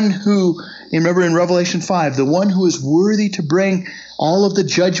 The one who, remember in Revelation 5, the one who is worthy to bring all of the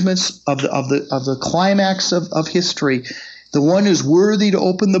judgments of the climax of history, the one who's worthy to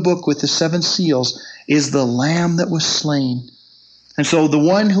open the book with the seven seals, is the Lamb that was slain. And so the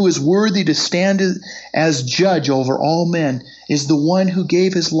one who is worthy to stand as judge over all men is the one who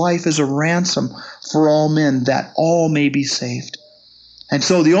gave his life as a ransom for all men, that all may be saved. And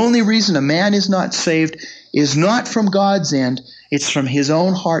so the only reason a man is not saved is not from God's end, it's from his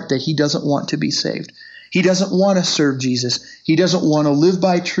own heart that he doesn't want to be saved. He doesn't want to serve Jesus. He doesn't want to live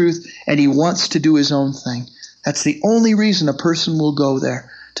by truth, and he wants to do his own thing. That's the only reason a person will go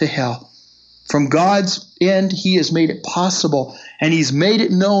there, to hell. From God's end, he has made it possible, and he's made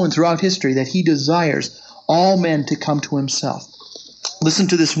it known throughout history that he desires all men to come to himself. Listen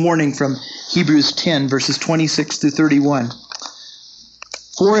to this warning from Hebrews 10, verses 26 through 31.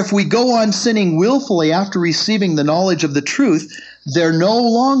 For if we go on sinning willfully after receiving the knowledge of the truth, there no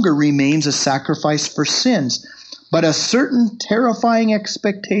longer remains a sacrifice for sins, but a certain terrifying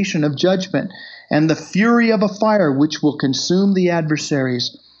expectation of judgment and the fury of a fire which will consume the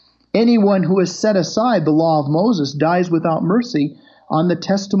adversaries. Anyone who has set aside the law of Moses dies without mercy on the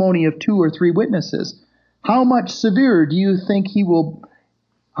testimony of 2 or 3 witnesses. How much severer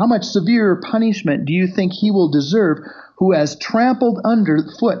punishment do you think he will deserve who has trampled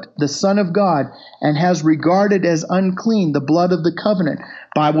underfoot the Son of God and has regarded as unclean the blood of the covenant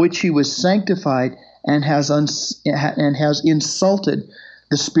by which he was sanctified and has insulted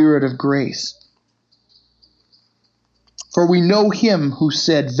the Spirit of grace? For we know him who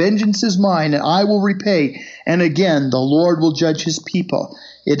said, Vengeance is mine, and I will repay. And again, the Lord will judge his people.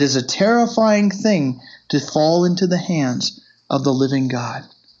 It is a terrifying thing to fall into the hands of the living God.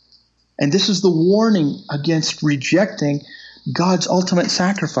 And this is the warning against rejecting God's ultimate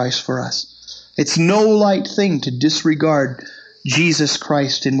sacrifice for us. It's no light thing to disregard Jesus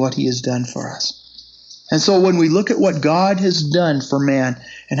Christ and what he has done for us. And so when we look at what God has done for man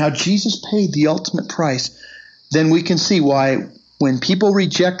and how Jesus paid the ultimate price, then we can see why when people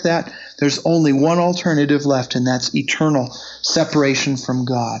reject that, there's only one alternative left, and that's eternal separation from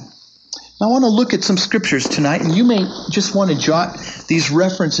God. Now, I want to look at some scriptures tonight, and you may just want to jot these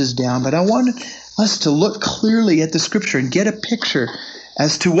references down, but I want us to look clearly at the scripture and get a picture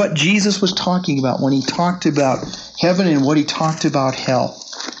as to what Jesus was talking about when he talked about heaven and what he talked about hell.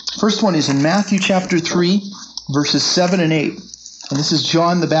 First one is in Matthew chapter 3, verses 7 and 8. And this is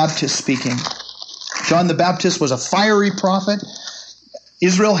John the Baptist speaking. John the Baptist was a fiery prophet.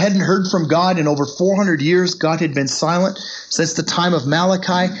 Israel hadn't heard from God in over 400 years. God had been silent since the time of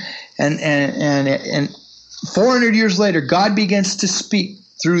Malachi. And 400 years later, God begins to speak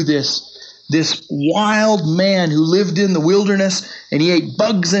through this wild man who lived in the wilderness, and he ate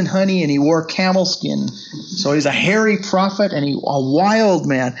bugs and honey, and he wore camel skin. So he's a hairy prophet and a wild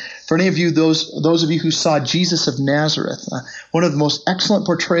man. For any of you, those of you who saw Jesus of Nazareth, one of the most excellent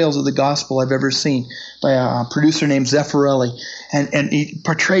portrayals of the gospel I've ever seen by a producer named Zeffirelli. And he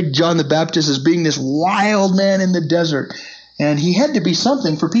portrayed John the Baptist as being this wild man in the desert. And he had to be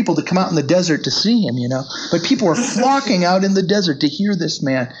something for people to come out in the desert to see him, But people were flocking out in the desert to hear this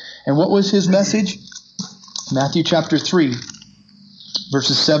man. And what was his message? Matthew chapter 3,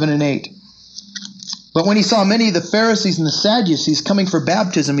 verses 7 and 8. But when he saw many of the Pharisees and the Sadducees coming for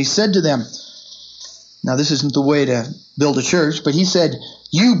baptism, he said to them, now this isn't the way to build a church, but he said,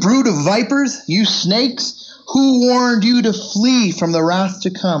 You brood of vipers, you snakes, who warned you to flee from the wrath to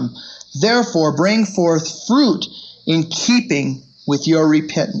come? Therefore bring forth fruit in keeping with your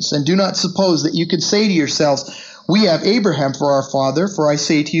repentance. And do not suppose that you can say to yourselves, We have Abraham for our father, for I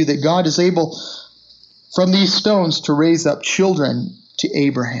say to you that God is able from these stones to raise up children to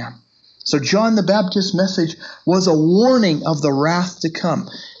Abraham. So John the Baptist's message was a warning of the wrath to come.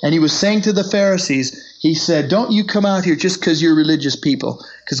 And he was saying to the Pharisees, he said, don't you come out here just because you're religious people,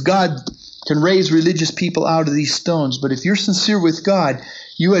 because God can raise religious people out of these stones. But if you're sincere with God,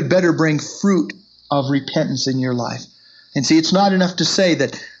 you had better bring fruit of repentance in your life. And see, it's not enough to say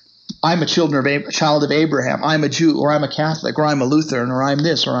that I'm a child of Abraham, I'm a Jew, or I'm a Catholic, or I'm a Lutheran, or I'm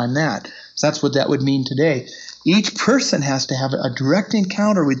this, or I'm that. So that's what that would mean today. Each person has to have a direct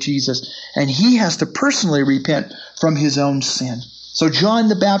encounter with Jesus, and he has to personally repent from his own sin. So John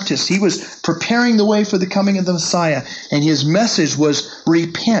the Baptist, he was preparing the way for the coming of the Messiah, and his message was,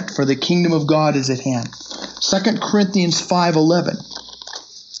 repent, for the kingdom of God is at hand. 2 Corinthians 5:11.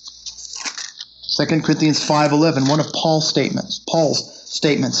 2 Corinthians 5:11, one of Paul's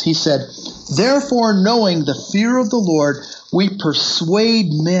statements. He said, Therefore, knowing the fear of the Lord, we persuade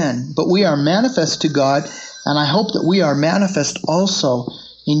men, but we are manifest to God, and I hope that we are manifest also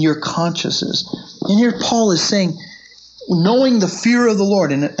in your consciences. And here Paul is saying, knowing the fear of the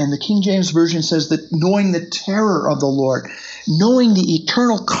Lord, and the King James Version says that knowing the terror of the Lord, knowing the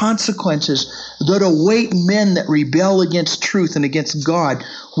eternal consequences that await men that rebel against truth and against God,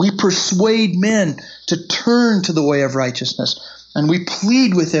 we persuade men to turn to the way of righteousness. And we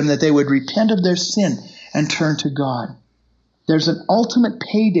plead with them that they would repent of their sin and turn to God. There's an ultimate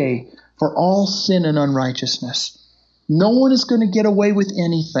payday for all sin and unrighteousness. No one is going to get away with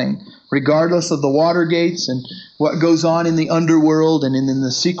anything, regardless of the Watergates and what goes on in the underworld and in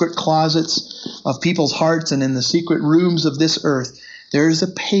the secret closets of people's hearts and in the secret rooms of this earth. There is a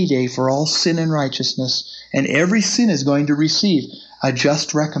payday for all sin and righteousness, and every sin is going to receive a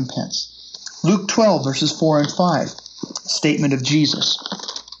just recompense. Luke 12, verses 4 and 5, statement of Jesus.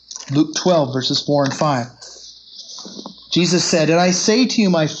 Luke 12, verses 4 and 5. Jesus said, "And I say to you,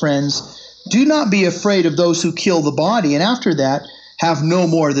 my friends, do not be afraid of those who kill the body, and after that have no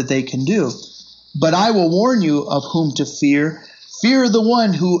more that they can do. But I will warn you of whom to fear. Fear the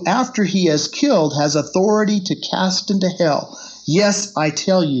one who, after he has killed, has authority to cast into hell. Yes, I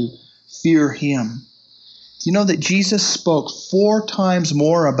tell you, fear him." You know that Jesus spoke 4 times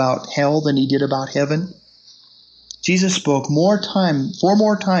more about hell than he did about heaven? Jesus spoke 4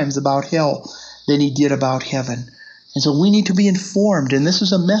 more times about hell than he did about heaven. And so we need to be informed, and this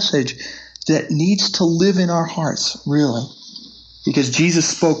is a message that needs to live in our hearts, really, because Jesus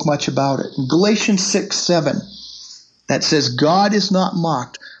spoke much about it. In Galatians 6:7, that says, "God is not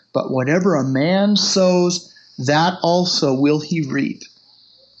mocked, but whatever a man sows, that also will he reap."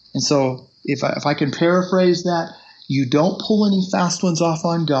 And so, if I can paraphrase that, you don't pull any fast ones off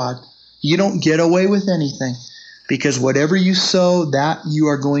on God. You don't get away with anything, because whatever you sow, that you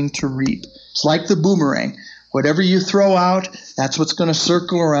are going to reap. It's like the boomerang. Whatever you throw out, that's what's going to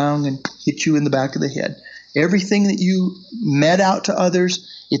circle around and hit you in the back of the head. Everything that you met out to others,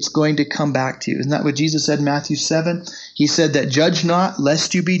 it's going to come back to you. Isn't that what Jesus said in Matthew 7? He said that judge not,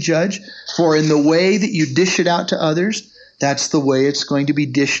 lest you be judged. For in the way that you dish it out to others, that's the way it's going to be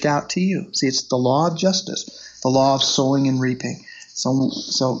dished out to you. See, it's the law of justice, the law of sowing and reaping.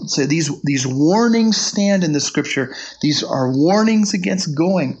 So these warnings stand in the Scripture. These are warnings against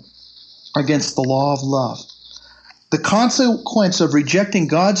going against the law of love. The consequence of rejecting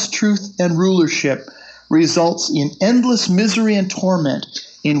God's truth and rulership results in endless misery and torment,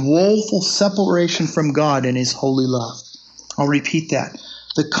 in woeful separation from God and His holy love. I'll repeat that.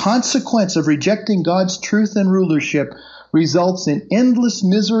 The consequence of rejecting God's truth and rulership results in endless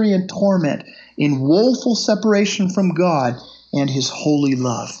misery and torment, in woeful separation from God and His holy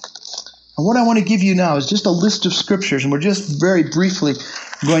love. And what I want to give you now is just a list of scriptures, and we're just very briefly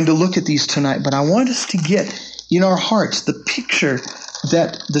going to look at these tonight, but I want us to get in our hearts the picture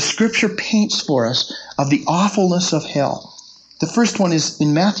that the Scripture paints for us of the awfulness of hell. The first one is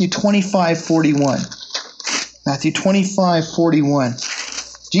in Matthew 25:41. Matthew 25:41.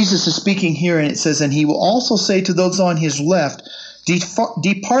 Jesus is speaking here, and it says, "And he will also say to those on his left,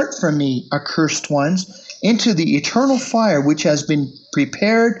 Depart from me, accursed ones, into the eternal fire which has been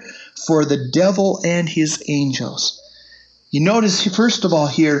prepared for the devil and his angels." You notice, first of all,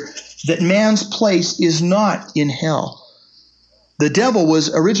 here that man's place is not in hell. The devil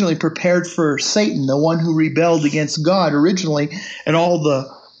was originally prepared for Satan, the one who rebelled against God originally, and all the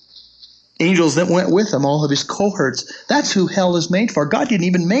angels that went with him, all of his cohorts. That's who hell is made for. God didn't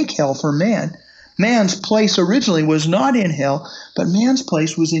even make hell for man. Man's place originally was not in hell, but man's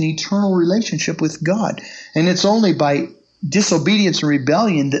place was in eternal relationship with God. And it's only by disobedience and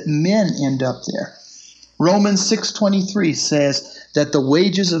rebellion that men end up there. Romans 6:23 says that the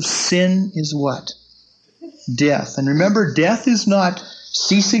wages of sin is what? Death. And remember, death is not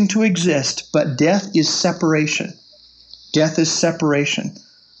ceasing to exist, but death is separation. Death is separation.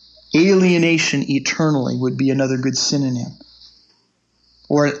 Alienation eternally would be another good synonym.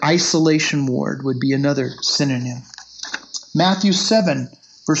 Or an isolation ward would be another synonym. Matthew 7,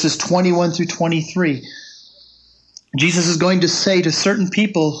 verses 21 through 23. Jesus is going to say to certain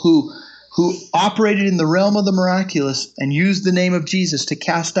people who operated in the realm of the miraculous and used the name of Jesus to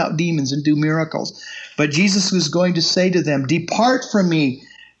cast out demons and do miracles. But Jesus was going to say to them, "Depart from me,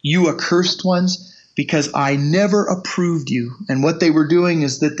 you accursed ones, because I never approved you." And what they were doing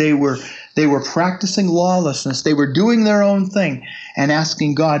is that they were practicing lawlessness. They were doing their own thing and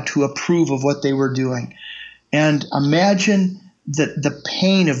asking God to approve of what they were doing. And imagine the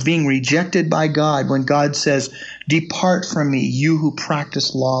pain of being rejected by God when God says, "Depart from me, you who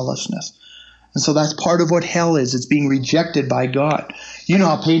practice lawlessness." And so that's part of what hell is. It's being rejected by God. You know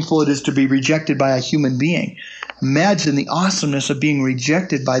how painful it is to be rejected by a human being. Imagine the awesomeness of being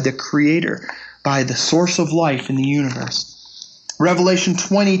rejected by the Creator, by the source of life in the universe. Revelation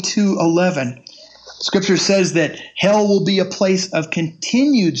 22:11. Scripture says that hell will be a place of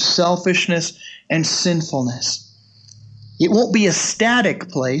continued selfishness and sinfulness. It won't be a static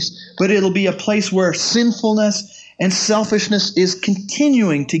place, but it'll be a place where sinfulness and selfishness is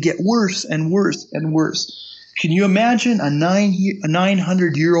continuing to get worse and worse and worse. Can you imagine a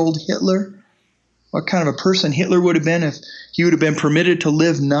 900-year-old Hitler? What kind of a person Hitler would have been if he would have been permitted to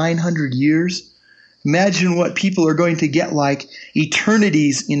live 900 years? Imagine what people are going to get like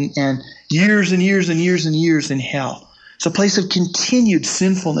eternities and years and years and years and years in hell. It's a place of continued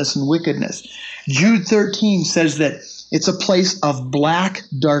sinfulness and wickedness. Jude 13 says that it's a place of black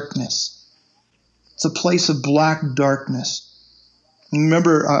darkness. It's a place of black darkness.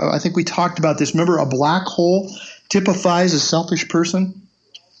 Remember, I think we talked about this. Remember, a black hole typifies a selfish person.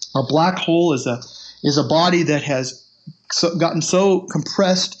 A black hole is a body that has gotten so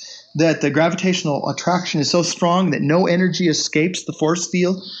compressed that the gravitational attraction is so strong that no energy escapes the force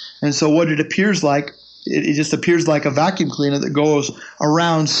field. And so what it appears like, it just appears like a vacuum cleaner that goes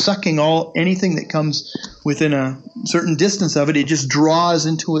around sucking anything that comes within a certain distance of it. It just draws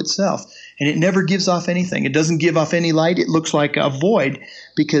into itself. And it never gives off anything. It doesn't give off any light. It looks like a void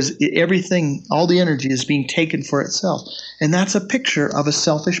because everything, all the energy is being taken for itself. And that's a picture of a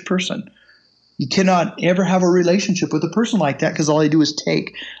selfish person. You cannot ever have a relationship with a person like that because all they do is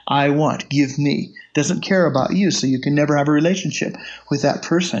take, I want, give me. Doesn't care about you, so you can never have a relationship with that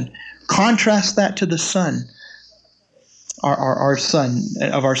person. Contrast that to the sun, our sun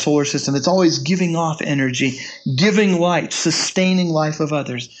of our solar system. It's always giving off energy, giving light, sustaining life of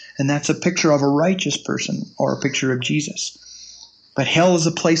others. And that's a picture of a righteous person or a picture of Jesus. But hell is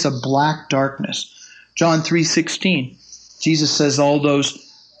a place of black darkness. John 3:16, Jesus says, all those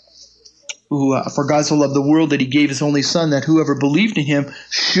who, for God so loved the world that he gave his only son, that whoever believed in him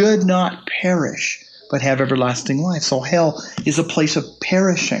should not perish, but have everlasting life. So hell is a place of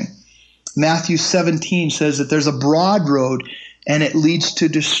perishing. Matthew 17 says that there's a broad road and it leads to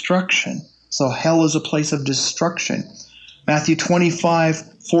destruction. So hell is a place of destruction. Matthew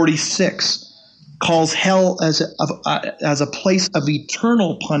 25:46 calls hell as a place of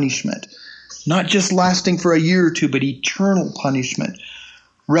eternal punishment, not just lasting for a year or two, but eternal punishment.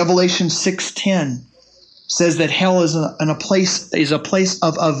 Revelation 6:10 says that hell is a place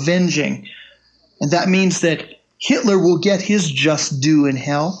of avenging, and that means that Hitler will get his just due in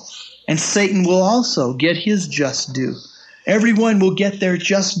hell, and Satan will also get his just due. Everyone will get their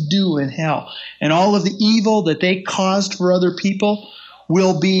just due in hell, and all of the evil that they caused for other people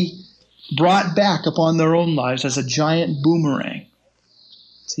will be brought back upon their own lives as a giant boomerang.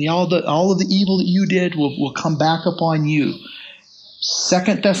 See, all of the evil that you did will come back upon you.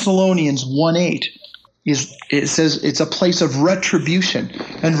 2 Thessalonians 1:8 it says it's a place of retribution,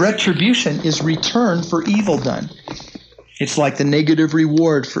 and retribution is return for evil done. It's like the negative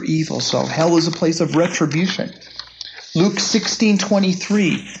reward for evil. So hell is a place of retribution. Luke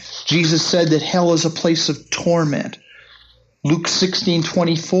 16:23, Jesus said that hell is a place of torment. Luke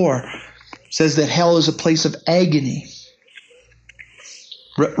 16:24 says that hell is a place of agony.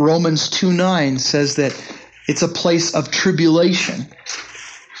 Romans 2:9 says that it's a place of tribulation.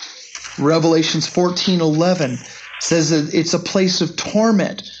 Revelations 14:11 says that it's a place of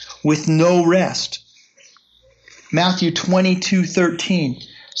torment with no rest. Matthew 22:13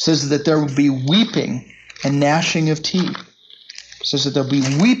 says that there will be weeping and gnashing of teeth. It says that there will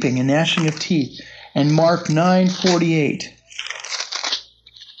be weeping and gnashing of teeth. And Mark 9:48.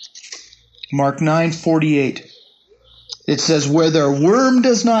 Mark 9:48. It says, where their worm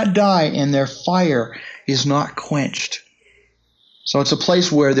does not die and their fire is not quenched. So it's a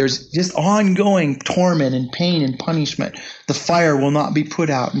place where there's just ongoing torment and pain and punishment. The fire will not be put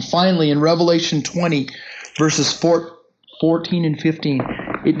out. And finally, in Revelation 20, verses 14 and 15,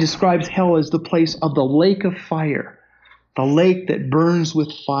 it describes hell as the place of the lake of fire, the lake that burns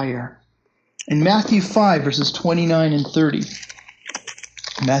with fire. In Matthew 5, verses 29 and 30,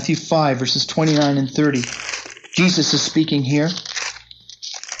 Matthew 5, verses 29 and 30, Jesus is speaking here.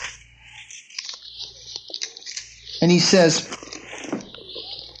 And he says,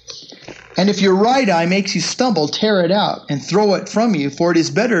 and if your right eye makes you stumble, tear it out and throw it from you, for it is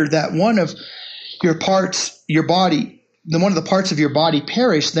better that one of the parts of your body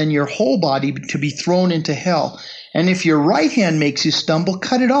perish than your whole body to be thrown into hell. And if your right hand makes you stumble,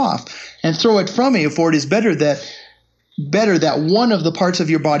 cut it off and throw it from you, for it is better that one of the parts of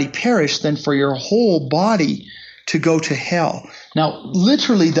your body perish than for your whole body to go to hell. Now,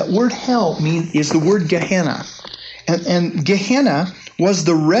 literally, that word hell is the word Gehenna. And Gehenna was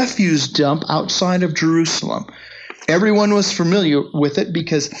the refuse dump outside of Jerusalem. Everyone was familiar with it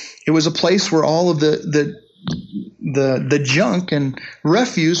because it was a place where all of the junk and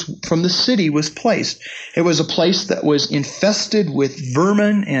refuse from the city was placed. It was a place that was infested with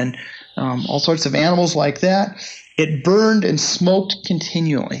vermin and all sorts of animals like that. It burned and smoked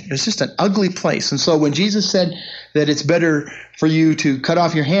continually. It was just an ugly place. And so when Jesus said that it's better for you to cut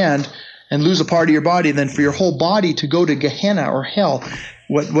off your hand and lose a part of your body than for your whole body to go to Gehenna or hell.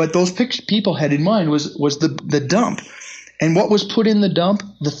 What those people had in mind was the dump. And what was put in the dump?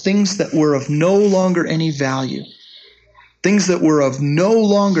 The things that were of no longer any value. Things that were of no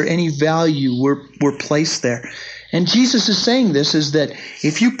longer any value were placed there. And Jesus is saying this, is that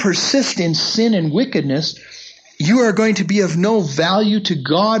if you persist in sin and wickedness, you are going to be of no value to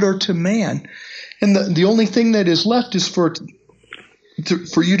God or to man. And the only thing that is left is for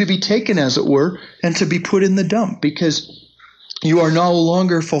you to be taken, as it were, and to be put in the dump, because you are no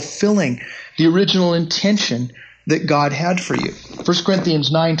longer fulfilling the original intention that God had for you. 1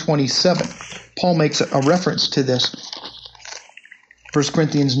 Corinthians 9:27. Paul makes a reference to this. 1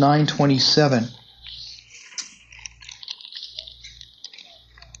 Corinthians 9:27.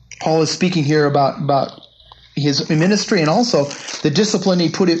 Paul is speaking here about his ministry and also the discipline he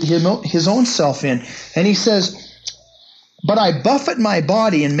put his own self in. And he says, "But I buffet my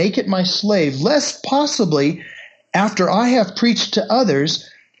body and make it my slave, lest possibly, after I have preached to others,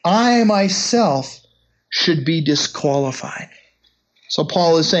 I myself should be disqualified." So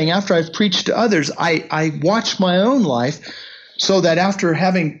Paul is saying, after I've preached to others, I watch my own life, so that after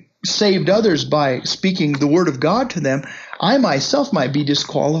having saved others by speaking the word of God to them, I myself might be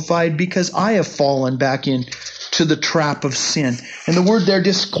disqualified because I have fallen back into the trap of sin. And the word there,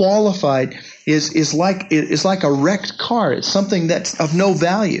 disqualified, is like a wrecked car. It's something that's of no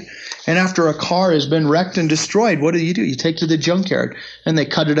value. And after a car has been wrecked and destroyed, what do? You take it to the junkyard and they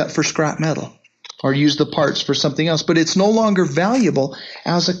cut it up for scrap metal or use the parts for something else. But it's no longer valuable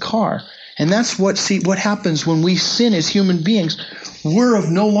as a car. And that's what happens when we sin as human beings. We're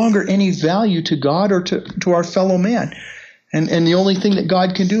of no longer any value to God or to our fellow man. And the only thing that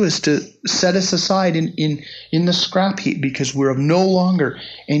God can do is to set us aside in the scrap heap, because we're of no longer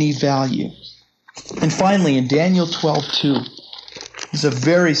any value. And finally, in Daniel 12:2, this is a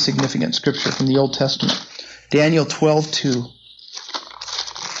very significant scripture from the Old Testament. Daniel 12:2.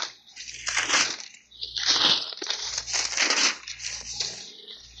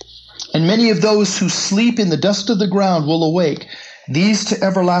 "And many of those who sleep in the dust of the ground will awake, these to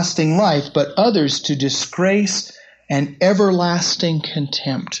everlasting life, but others to disgrace and everlasting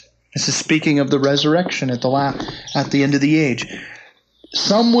contempt." This is speaking of the resurrection at the end of the age.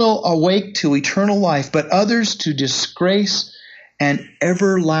 "Some will awake to eternal life, but others to disgrace and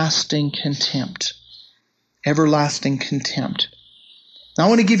everlasting contempt." Everlasting contempt. Now I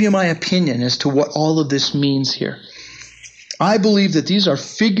want to give you my opinion as to what all of this means here. I believe that these are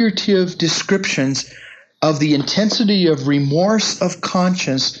figurative descriptions of the intensity of remorse of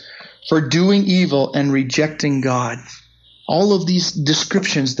conscience for doing evil and rejecting God. All of these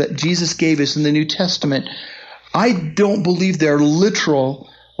descriptions that Jesus gave us in the New Testament, I don't believe they're literal,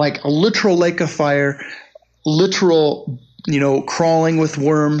 like a literal lake of fire, literal, crawling with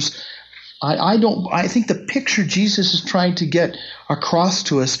worms. I think the picture Jesus is trying to get across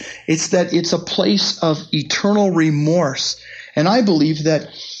to us, it's that it's a place of eternal remorse. And I believe that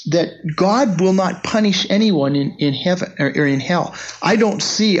God will not punish anyone in heaven or in hell. I don't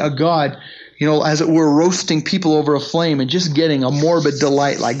see a God, as it were, roasting people over a flame and just getting a morbid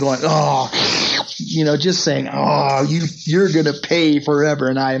delight, like going, just saying, you're going to pay forever,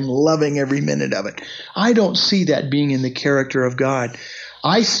 and I am loving every minute of it. I don't see that being in the character of God.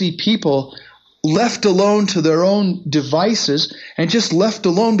 I see people left alone to their own devices and just left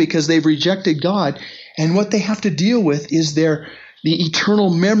alone because they've rejected God. And what they have to deal with is the eternal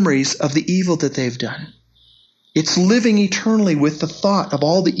memories of the evil that they've done. It's living eternally with the thought of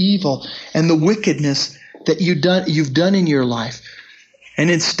all the evil and the wickedness that you've done in your life. And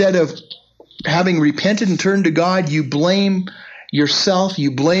instead of having repented and turned to God, you blame yourself,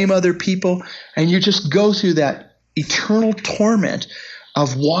 you blame other people, and you just go through that eternal torment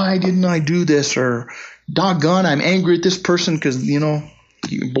of, why didn't I do this? Or, doggone, I'm angry at this person because,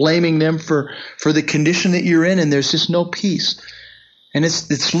 you're blaming them for the condition that you're in, and there's just no peace. And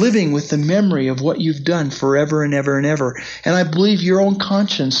it's living with the memory of what you've done forever and ever and ever. And I believe your own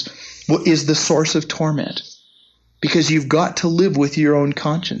conscience is the source of torment, because you've got to live with your own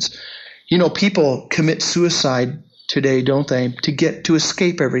conscience. People commit suicide today, don't they, to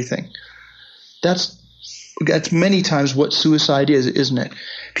escape everything. That's many times what suicide is, isn't it?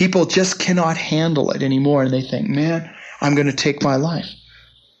 People just cannot handle it anymore, and they think, man, I'm going to take my life.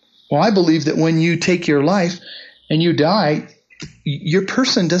 Well, I believe that when you take your life and you die, your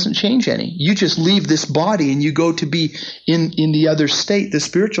person doesn't change any. You just leave this body and you go to be in the other state, the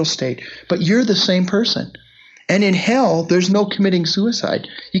spiritual state. But you're the same person. And in hell, there's no committing suicide.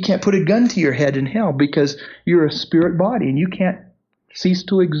 You can't put a gun to your head in hell because you're a spirit body and you can't cease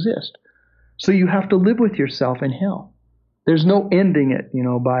to exist. So you have to live with yourself in hell. There's no ending it,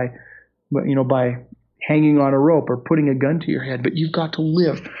 by by hanging on a rope or putting a gun to your head, but you've got to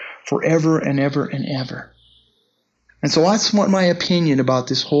live forever and ever and ever. And so that's what my opinion about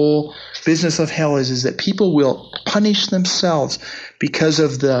this whole business of hell is that people will punish themselves because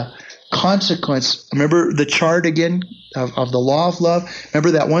of the consequence. Remember the chart again of the law of love?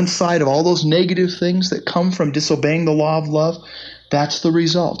 Remember that one side of all those negative things that come from disobeying the law of love? That's the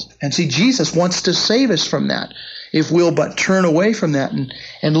result. And see, Jesus wants to save us from that. If we'll but turn away from that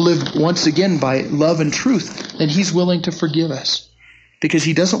and live once again by love and truth, then he's willing to forgive us, because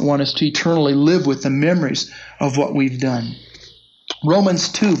he doesn't want us to eternally live with the memories of what we've done. Romans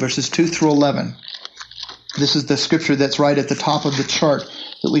 2, verses 2 through 11. This is the scripture that's right at the top of the chart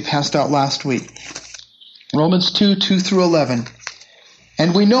that we passed out last week. Romans 2, 2 through 11.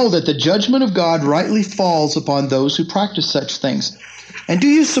 And we know that the judgment of God rightly falls upon those who practice such things. And do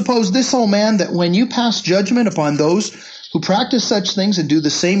you suppose this, O man, that when you pass judgment upon those who practice such things and do the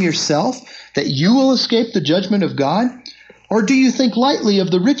same yourself, that you will escape the judgment of God? Or do you think lightly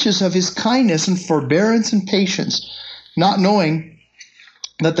of the riches of his kindness and forbearance and patience, not knowing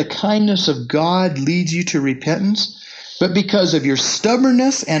that the kindness of God leads you to repentance? But because of your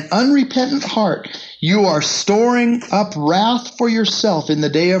stubbornness and unrepentant heart, you are storing up wrath for yourself in the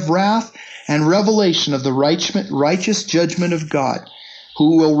day of wrath and revelation of the righteous judgment of God,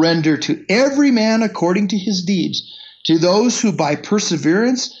 who will render to every man according to his deeds. To those who by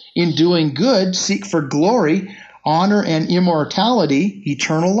perseverance in doing good seek for glory, honor, and immortality,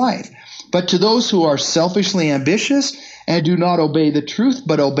 eternal life. But to those who are selfishly ambitious and do not obey the truth,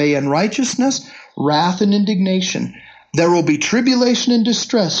 but obey unrighteousness, wrath and indignation. There will be tribulation and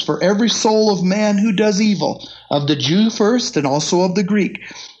distress for every soul of man who does evil, of the Jew first and also of the Greek.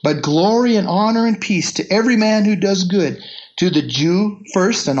 But glory and honor and peace to every man who does good, to the Jew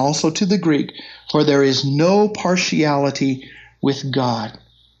first and also to the Greek. For there is no partiality with God.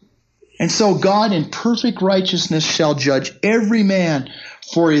 And so God in perfect righteousness shall judge every man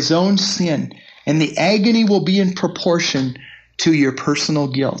for his own sin, and the agony will be in proportion to your personal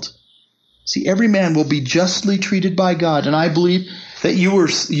guilt. See, every man will be justly treated by God, and I believe that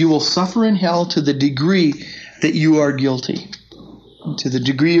you will suffer in hell to the degree that you are guilty, to the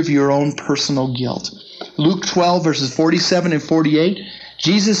degree of your own personal guilt. Luke 12, verses 47 and 48,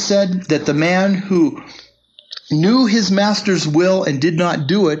 Jesus said that the man who knew his master's will and did not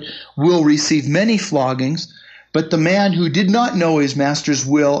do it will receive many floggings, but the man who did not know his master's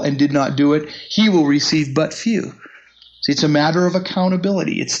will and did not do it, he will receive but few. See, it's a matter of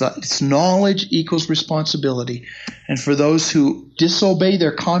accountability. It's knowledge equals responsibility. And for those who disobey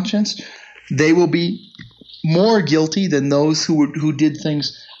their conscience, they will be more guilty than those who did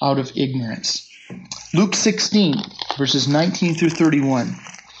things out of ignorance. Luke 16, verses 19 through 31.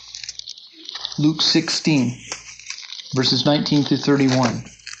 Luke 16, verses 19 through 31.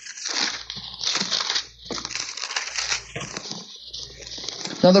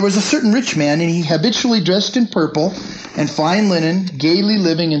 Now there was a certain rich man, and he habitually dressed in purple and fine linen, gaily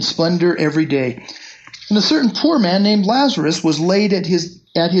living in splendor every day. And a certain poor man named Lazarus was laid at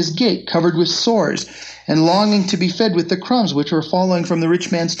his gate, covered with sores, and longing to be fed with the crumbs which were falling from the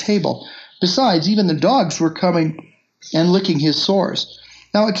rich man's table. Besides, even the dogs were coming and licking his sores.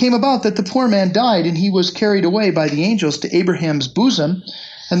 Now it came about that the poor man died, and he was carried away by the angels to Abraham's bosom.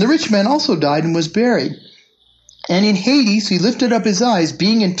 And the rich man also died and was buried. And in Hades he lifted up his eyes,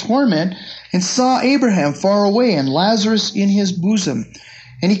 being in torment, and saw Abraham far away and Lazarus in his bosom.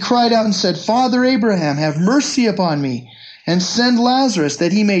 And he cried out and said, Father Abraham, have mercy upon me, and send Lazarus,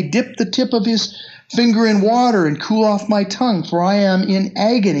 that he may dip the tip of his finger in water and cool off my tongue, for I am in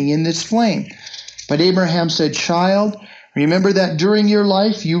agony in this flame. But Abraham said, Child, remember that during your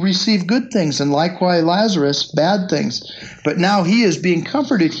life you received good things, and likewise Lazarus bad things. But now he is being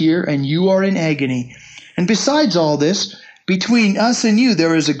comforted here, and you are in agony. And besides all this, between us and you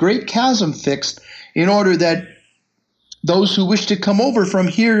there is a great chasm fixed, in order that those who wish to come over from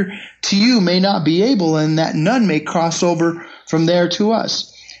here to you may not be able, and that none may cross over from there to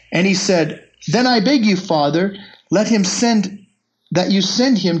us. And he said, Then I beg you, Father, that you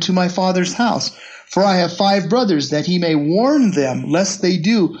send him to my father's house. For I have 5 brothers, that he may warn them, lest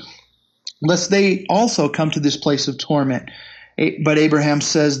they also come to this place of torment. But Abraham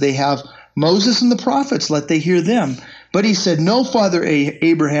says, They have Moses and the prophets, let they hear them. But he said, No, Father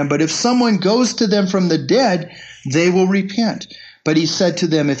Abraham, but if someone goes to them from the dead, they will repent. But he said to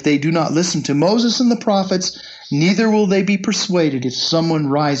them, If they do not listen to Moses and the prophets, neither will they be persuaded if someone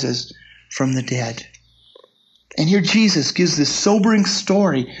rises from the dead. And here Jesus gives this sobering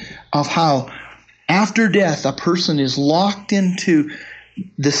story of how after death a person is locked into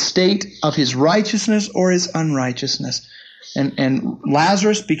the state of his righteousness or his unrighteousness. and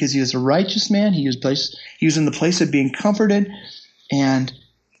Lazarus, because he was a righteous man, he was in the place of being comforted, and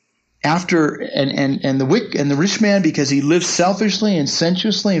the rich man, because he lived selfishly and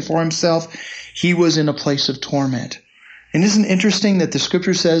sensuously and for himself, he was in a place of torment. And isn't it interesting that the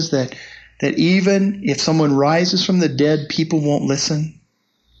scripture says that even if someone rises from the dead, people won't listen?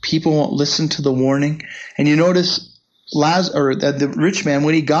 People won't listen to the warning. And you notice the rich man,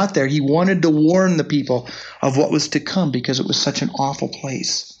 when he got there, he wanted to warn the people of what was to come because it was such an awful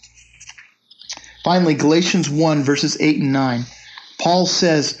place. Finally, Galatians 1, verses 8 and 9. Paul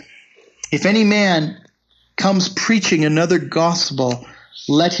says, "If any man comes preaching another gospel,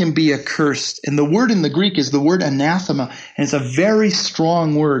 let him be accursed." And the word in the Greek is the word anathema, and it's a very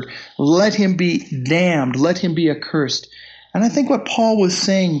strong word. Let him be damned. Let him be accursed. And I think what Paul was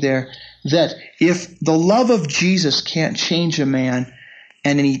saying there, that if the love of Jesus can't change a man,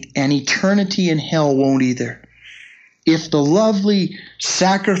 and an eternity in hell won't either. If the lovely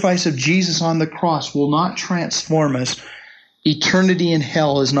sacrifice of Jesus on the cross will not transform us, eternity in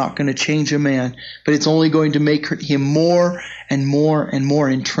hell is not going to change a man, but it's only going to make him more and more and more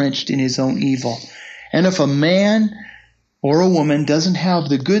entrenched in his own evil. And if a man or a woman doesn't have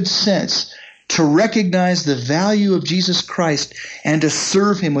the good sense to recognize the value of Jesus Christ and to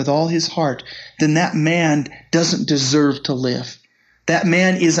serve him with all his heart, then that man doesn't deserve to live. That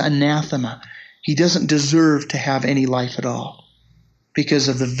man is anathema. He doesn't deserve to have any life at all because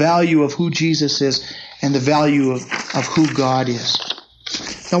of the value of who Jesus is and the value of who God is.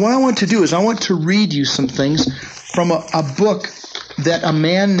 Now what I want to do is I want to read you some things from a book that a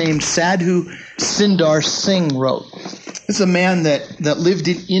man named Sadhu Sundar Singh wrote. This is a man that lived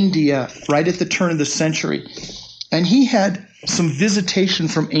in India right at the turn of the century. And he had some visitation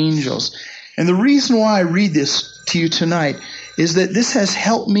from angels. And the reason why I read this to you tonight is that this has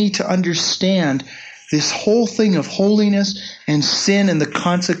helped me to understand this whole thing of holiness and sin and the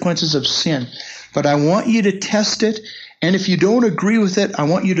consequences of sin. But I want you to test it, and if you don't agree with it, I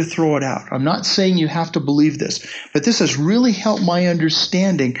want you to throw it out. I'm not saying you have to believe this, but this has really helped my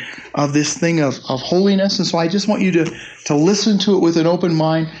understanding of this thing of holiness, and so I just want you to listen to it with an open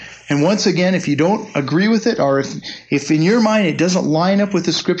mind. And once again, if you don't agree with it, or if in your mind it doesn't line up with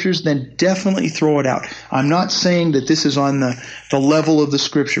the scriptures, then definitely throw it out. I'm not saying that this is on the level of the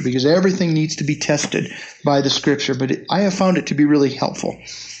scripture, because everything needs to be tested by the scripture, but I have found it to be really helpful.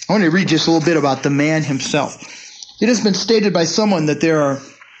 I want to read just a little bit about the man himself. It has been stated by someone that there are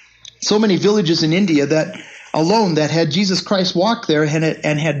so many villages in India that had Jesus Christ walked there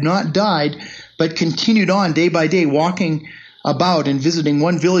and had not died, but continued on day by day, walking about and visiting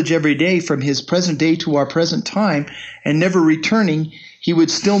one village every day from his present day to our present time, and never returning, he would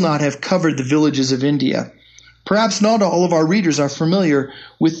still not have covered the villages of India. Perhaps not all of our readers are familiar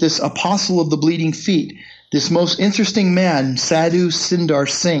with this apostle of the bleeding feet, this most interesting man, Sadhu Sundar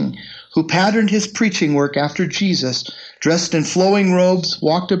Singh, who patterned his preaching work after Jesus, dressed in flowing robes,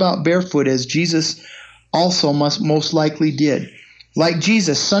 walked about barefoot as Jesus also most likely did. Like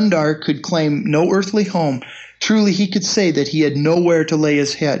Jesus, Sundar could claim no earthly home. Truly, he could say that he had nowhere to lay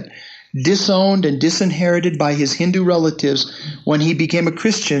his head. Disowned and disinherited by his Hindu relatives, when he became a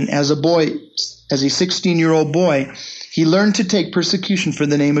Christian as a 16-year-old boy, he learned to take persecution for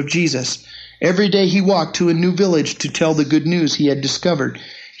the name of Jesus. Every day he walked to a new village to tell the good news he had discovered.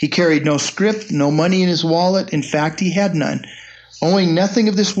 He carried no scrip, no money in his wallet. In fact, he had none. Owing nothing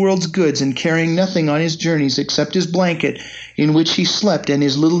of this world's goods and carrying nothing on his journeys except his blanket in which he slept and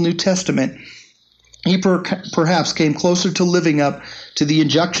his little New Testament, he perhaps came closer to living up to the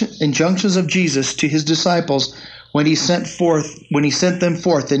injunctions of Jesus to his disciples when he sent them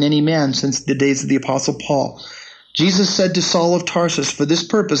forth than any man since the days of the Apostle Paul. Jesus said to Saul of Tarsus, "For this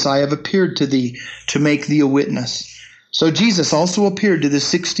purpose I have appeared to thee, to make thee a witness." So Jesus also appeared to this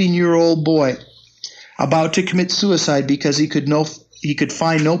 16-year-old boy about to commit suicide because he could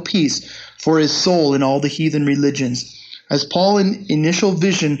find no peace for his soul in all the heathen religions. As Paul's initial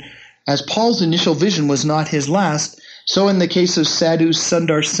vision was not his last, so in the case of Sadhu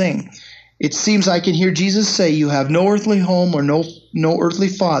Sundar Singh, it seems I can hear Jesus say, "You have no earthly home or no earthly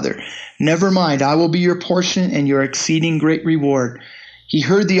father. Never mind, I will be your portion and your exceeding great reward." He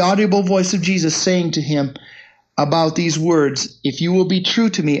heard the audible voice of Jesus saying to him about these words, "If you will be true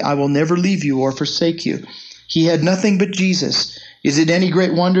to me, I will never leave you or forsake you." He had nothing but Jesus. Is it any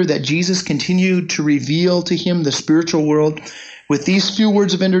great wonder that Jesus continued to reveal to him the spiritual world? With these few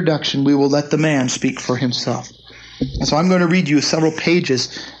words of introduction, we will let the man speak for himself. And so I'm going to read you several pages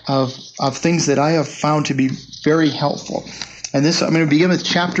of things that I have found to be very helpful. And I'm going to begin with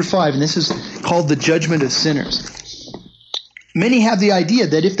chapter 5, and this is called the judgment of sinners. Many have the idea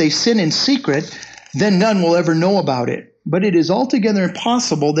that if they sin in secret, then none will ever know about it. but it is altogether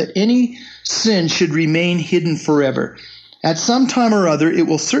impossible that any sin should remain hidden forever. At some time or other it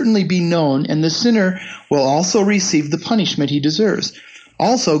will certainly be known, and the sinner will also receive the punishment he deserves.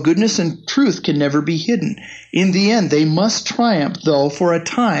 Also, goodness and truth can never be hidden. In the end, they must triumph, though for a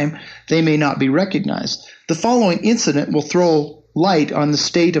time they may not be recognized. The following incident will throw light on the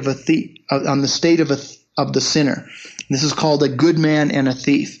state of the sinner. This is called a good man and a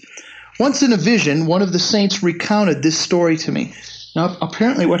thief. Once in a vision, one of the saints recounted this story to me. Now,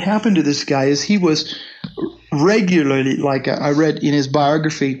 apparently what happened to this guy is he was regularly, like I read in his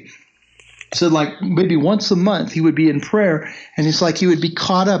biography, said like maybe once a month he would be in prayer, and it's like he would be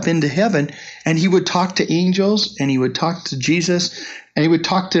caught up into heaven, and he would talk to angels, and he would talk to Jesus, and he would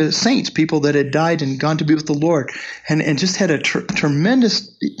talk to saints, people that had died and gone to be with the Lord, and just had a tremendous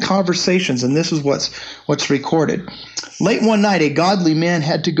conversations, and this is what's recorded. Late one night, a godly man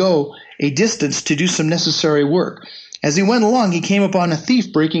had to go a distance to do some necessary work. As he went along, he came upon a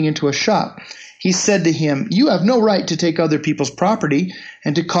thief breaking into a shop. He said to him, "You have no right to take other people's property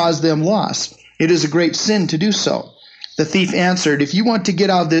and to cause them loss. It is a great sin to do so." The thief answered, "If you want to get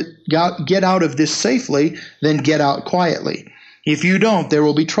out of this safely, then get out quietly. If you don't, there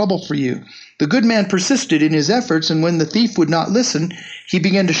will be trouble for you." The good man persisted in his efforts, and when the thief would not listen, he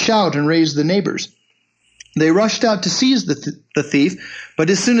began to shout and raise the neighbors. They rushed out to seize the thief,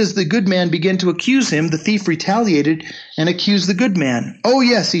 but as soon as the good man began to accuse him, the thief retaliated and accused the good man. "Oh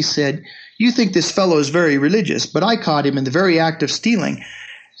yes," he said, "you think this fellow is very religious, but I caught him in the very act of stealing."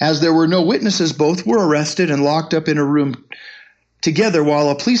 As there were no witnesses, both were arrested and locked up in a room together while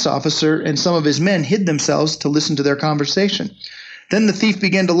a police officer and some of his men hid themselves to listen to their conversation. Then the thief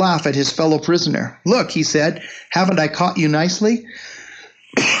began to laugh at his fellow prisoner. "Look," he said, "haven't I caught you nicely?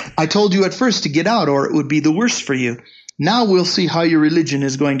 I told you at first to get out, or it would be the worse for you. Now we'll see how your religion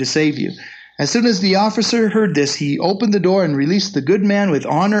is going to save you." As soon as the officer heard this, he opened the door and released the good man with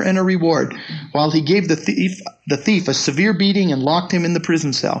honor and a reward, while he gave the thief a severe beating and locked him in the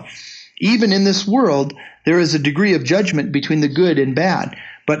prison cell. Even in this world, there is a degree of judgment between the good and bad,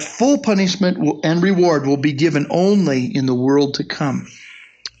 but full punishment and reward will be given only in the world to come.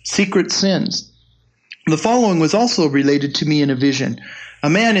 Secret sins. The following was also related to me in a vision. A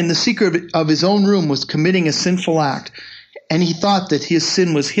man in the secret of his own room was committing a sinful act, and he thought that his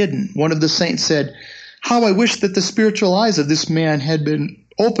sin was hidden. One of the saints said, "How I wish that the spiritual eyes of this man had been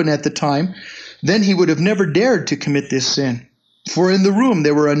open at the time, then he would have never dared to commit this sin. For in the room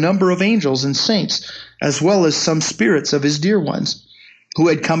there were a number of angels and saints, as well as some spirits of his dear ones, who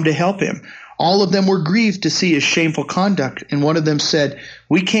had come to help him. All of them were grieved to see his shameful conduct, and one of them said,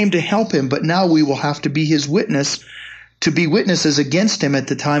 'We came to help him, but now we will have to be his witness, to be witnesses against him at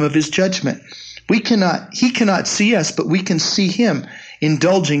the time of his judgment. He cannot see us, but we can see him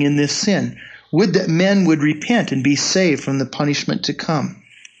indulging in this sin. Would that men would repent and be saved from the punishment to come.'"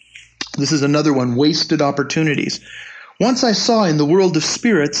 This is another one, wasted opportunities. "Once I saw in the world of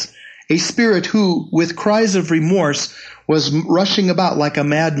spirits a spirit who, with cries of remorse, was rushing about like a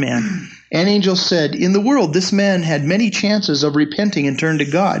madman. An angel said, 'In the world this man had many chances of repenting and turn to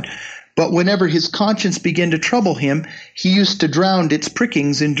God, but whenever his conscience began to trouble him, he used to drown its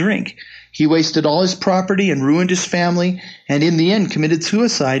prickings in drink. He wasted all his property and ruined his family, and in the end committed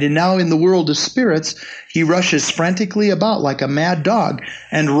suicide. And now in the world of spirits, he rushes frantically about like a mad dog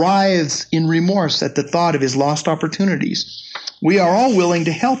and writhes in remorse at the thought of his lost opportunities. We are all willing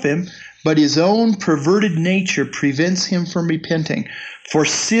to help him, but his own perverted nature prevents him from repenting. For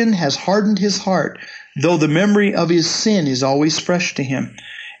sin has hardened his heart, though the memory of his sin is always fresh to him.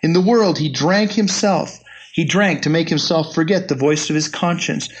 In the world he drank to make himself forget the voice of his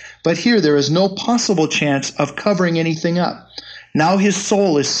conscience, but here there is no possible chance of covering anything up. Now his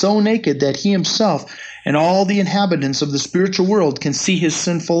soul is so naked that he himself and all the inhabitants of the spiritual world can see his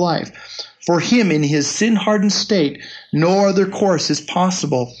sinful life. For him in his sin-hardened state, no other course is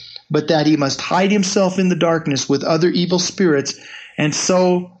possible but that he must hide himself in the darkness with other evil spirits, and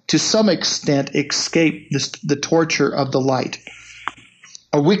so to some extent escape the torture of the light.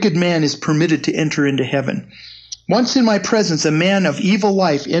 A wicked man is permitted to enter into heaven. Once in my presence, a man of evil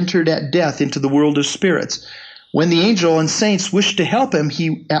life entered at death into the world of spirits. When the angel and saints wished to help him,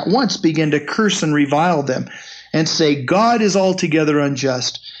 he at once began to curse and revile them and say, "God is altogether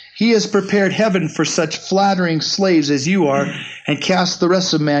unjust. He has prepared heaven for such flattering slaves as you are, and cast the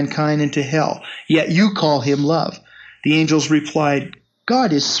rest of mankind into hell. Yet you call him love." The angels replied,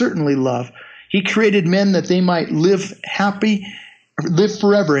 "God is certainly love. He created men that they might live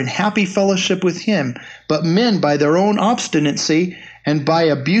forever in happy fellowship with him. But men, by their own obstinacy and by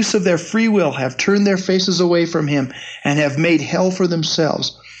abuse of their free will, have turned their faces away from him and have made hell for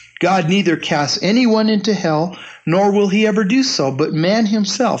themselves. God neither casts anyone into hell, nor will he ever do so, but man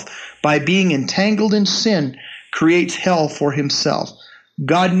himself, by being entangled in sin, creates hell for himself.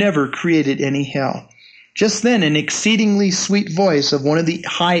 God never created any hell. Just then an exceedingly sweet voice of one of the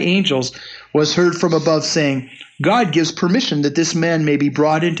high angels was heard from above, saying, God gives permission that this man may be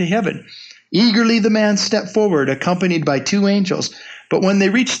brought into heaven. Eagerly the man stepped forward, accompanied by 2 angels. But when they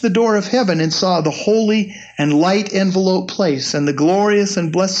reached the door of heaven and saw the holy and light enveloped place and the glorious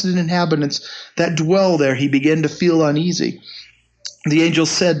and blessed inhabitants that dwell there, he began to feel uneasy. The angel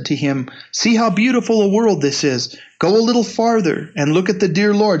said to him, See how beautiful a world this is. Go a little farther and look at the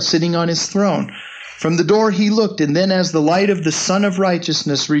dear Lord sitting on his throne. From the door he looked, and then as the light of the Sun of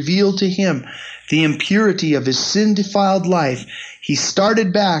Righteousness revealed to him the impurity of his sin-defiled life, he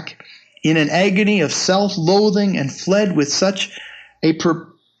started back in an agony of self-loathing and fled with such a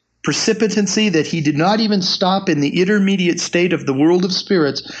precipitancy that he did not even stop in the intermediate state of the world of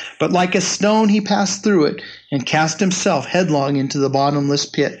spirits, but like a stone he passed through it and cast himself headlong into the bottomless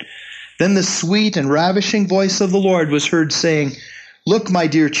pit. Then the sweet and ravishing voice of the Lord was heard saying, Look, my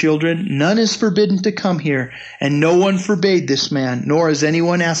dear children, none is forbidden to come here, and no one forbade this man, nor has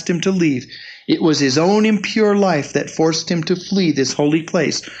anyone asked him to leave. It was his own impure life that forced him to flee this holy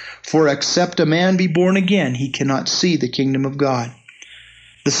place, for except a man be born again, he cannot see the kingdom of God.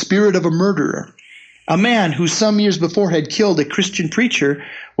 The spirit of a murderer. A man who some years before had killed a Christian preacher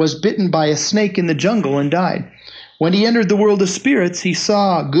was bitten by a snake in the jungle and died. When he entered the world of spirits, he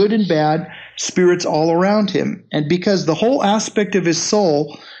saw good and bad spirits all around him. And because the whole aspect of his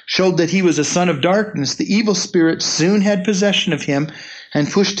soul showed that he was a son of darkness, the evil spirits soon had possession of him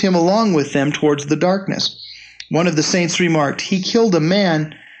and pushed him along with them towards the darkness. One of the saints remarked, He killed a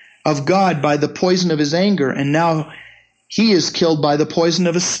man of God by the poison of his anger, and now he is killed by the poison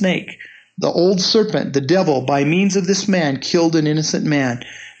of a snake. The old serpent, the devil, by means of this man, killed an innocent man.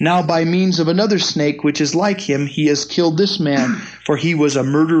 Now by means of another snake, which is like him, he has killed this man, for he was a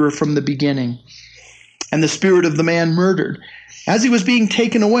murderer from the beginning. And the spirit of the man murdered. As he was being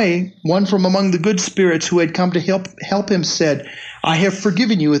taken away, one from among the good spirits who had come to help him said, I have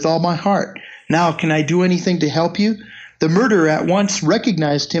forgiven you with all my heart. Now can I do anything to help you? The murderer at once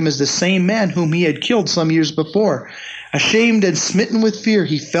recognized him as the same man whom he had killed some years before. Ashamed and smitten with fear,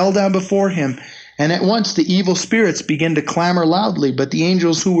 he fell down before him, and at once the evil spirits began to clamor loudly, but the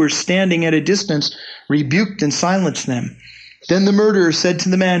angels who were standing at a distance rebuked and silenced them. Then the murderer said to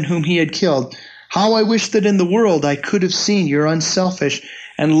the man whom he had killed, How I wish that in the world I could have seen your unselfish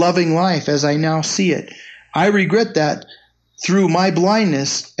and loving life as I now see it. I regret that through my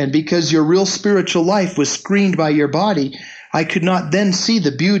blindness, and because your real spiritual life was screened by your body, I could not then see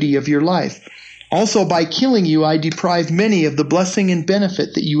the beauty of your life. Also, by killing you, I deprived many of the blessing and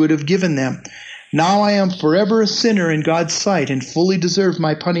benefit that you would have given them. Now I am forever a sinner in God's sight and fully deserve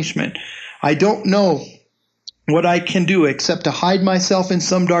my punishment. I don't know what I can do except to hide myself in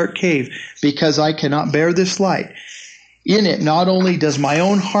some dark cave, because I cannot bear this light. In it, not only does my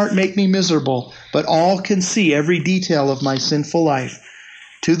own heart make me miserable, but all can see every detail of my sinful life.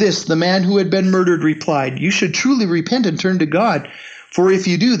 To this, the man who had been murdered replied, You should truly repent and turn to God, for if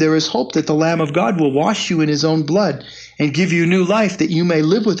you do, there is hope that the Lamb of God will wash you in his own blood and give you new life, that you may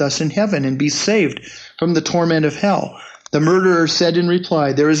live with us in heaven and be saved from the torment of hell. The murderer said in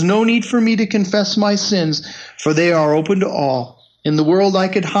reply, There is no need for me to confess my sins, for they are open to all. In the world I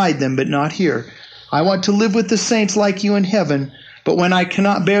could hide them, but not here. I want to live with the saints like you in heaven, but when I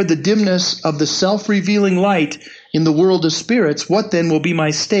cannot bear the dimness of the self-revealing light in the world of spirits, what then will be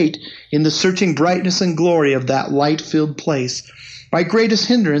my state in the searching brightness and glory of that light-filled place? My greatest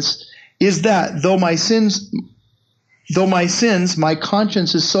hindrance is that, though my sins, my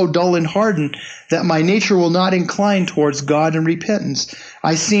conscience is so dull and hardened that my nature will not incline towards God and repentance.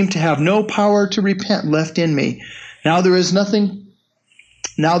 I seem to have no power to repent left in me. Now there is nothing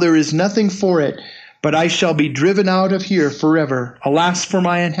for it, but I shall be driven out of here forever. Alas for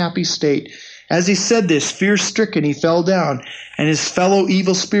my unhappy state. As he said this, fear-stricken, he fell down, and his fellow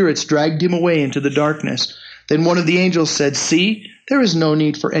evil spirits dragged him away into the darkness. Then one of the angels said, See, there is no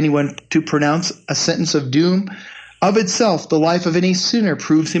need for anyone to pronounce a sentence of doom. Of itself, the life of any sinner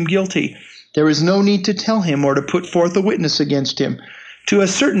proves him guilty. There is no need to tell him or to put forth a witness against him. To a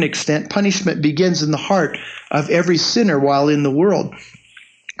certain extent, punishment begins in the heart of every sinner while in the world.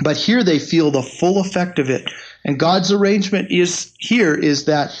 But here they feel the full effect of it. And God's arrangement is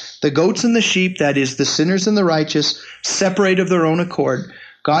that the goats and the sheep, that is, the sinners and the righteous, separate of their own accord.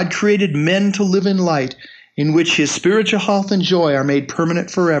 God created men to live in light, in which his spiritual health and joy are made permanent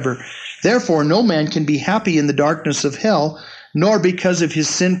forever. Therefore, no man can be happy in the darkness of hell, nor because of his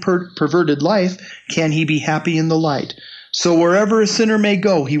sin-perverted life can he be happy in the light. So wherever a sinner may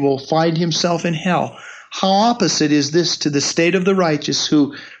go, he will find himself in hell. How opposite is this to the state of the righteous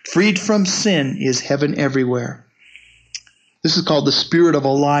who, freed from sin, is heaven everywhere. This is called the spirit of a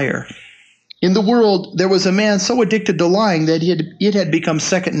liar. In the world, there was a man so addicted to lying that it had become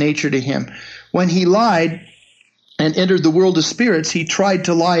second nature to him. When he lied and entered the world of spirits, he tried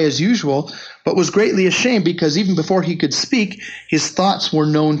to lie as usual, but was greatly ashamed because even before he could speak, his thoughts were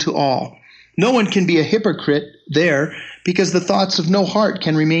known to all. No one can be a hypocrite there because the thoughts of no heart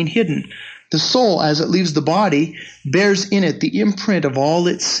can remain hidden. The soul, as it leaves the body, bears in it the imprint of all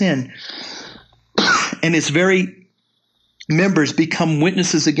its sin, and its very members become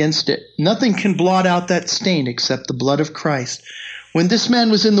witnesses against it. Nothing can blot out that stain except the blood of Christ. When this man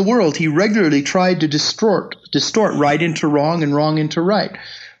was in the world, he regularly tried to distort right into wrong and wrong into right.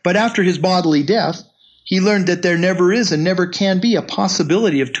 But after his bodily death, he learned that there never is and never can be a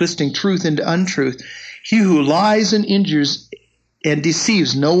possibility of twisting truth into untruth. He who lies and injures and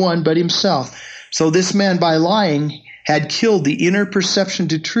deceives no one but himself. So this man, by lying, had killed the inner perception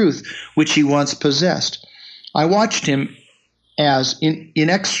to truth which he once possessed. I watched him as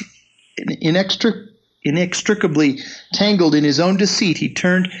inextricably tangled in his own deceit, he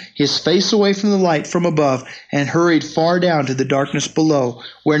turned his face away from the light from above and hurried far down to the darkness below,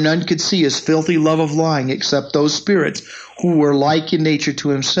 where none could see his filthy love of lying except those spirits who were like in nature to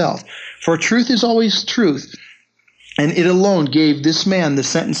himself. For truth is always truth, and it alone gave this man the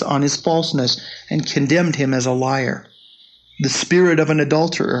sentence on his falseness and condemned him as a liar. The spirit of an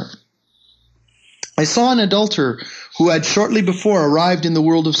adulterer. I saw an adulterer who had shortly before arrived in the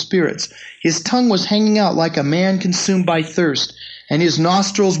world of spirits. His tongue was hanging out like a man consumed by thirst, and his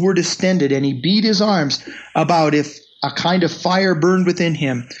nostrils were distended, and he beat his arms about if a kind of fire burned within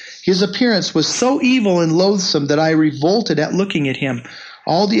him. His appearance was so evil and loathsome that I revolted at looking at him.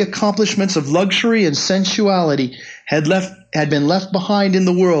 All the accomplishments of luxury and sensuality had been left behind in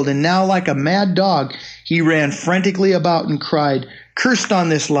the world, and now like a mad dog he ran frantically about and cried, "Cursed on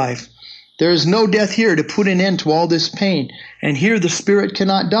this life! There is no death here to put an end to all this pain, and here the spirit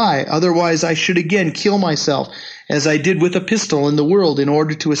cannot die, otherwise I should again kill myself, as I did with a pistol in the world in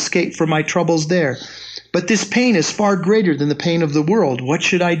order to escape from my troubles there. But this pain is far greater than the pain of the world. What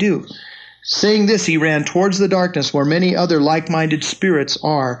should I do?" Saying this, he ran towards the darkness where many other like-minded spirits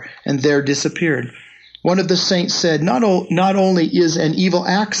are, and there disappeared. One of the saints said, not only is an evil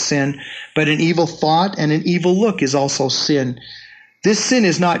act sin, but an evil thought and an evil look is also sin. This sin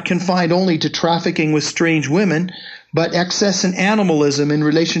is not confined only to trafficking with strange women, but excess in animalism in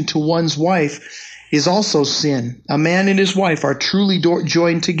relation to one's wife is also sin. A man and his wife are truly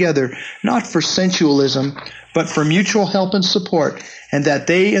joined together, not for sensualism, but for mutual help and support, and that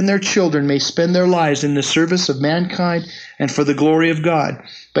they and their children may spend their lives in the service of mankind and for the glory of God.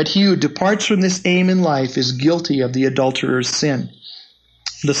 But he who departs from this aim in life is guilty of the adulterer's sin.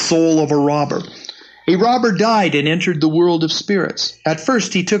 The soul of a robber. A robber died and entered the world of spirits. At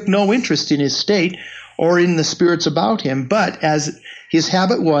first he took no interest in his state or in the spirits about him, but as his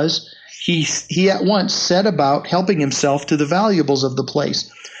habit was, he at once set about helping himself to the valuables of the place.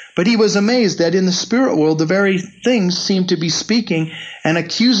 But he was amazed that in the spirit world the very things seemed to be speaking and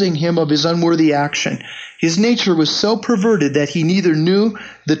accusing him of his unworthy action. His nature was so perverted that he neither knew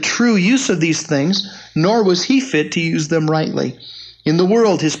the true use of these things, nor was he fit to use them rightly. In the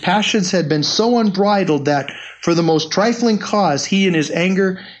world his passions had been so unbridled that, for the most trifling cause, he in his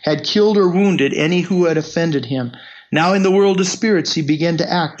anger had killed or wounded any who had offended him. Now in the world of spirits he began to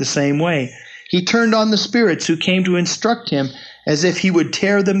act the same way. He turned on the spirits who came to instruct him as if he would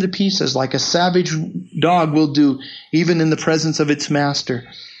tear them to pieces, like a savage dog will do even in the presence of its master.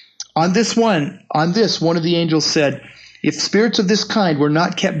 On this one of the angels said, "If spirits of this kind were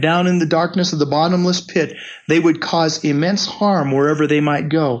not kept down in the darkness of the bottomless pit, they would cause immense harm wherever they might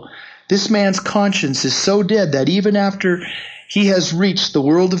go." This man's conscience is so dead that even after he has reached the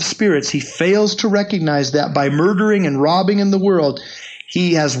world of spirits, he fails to recognize that by murdering and robbing in the world,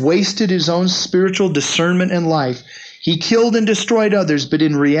 he has wasted his own spiritual discernment and life. He killed and destroyed others, but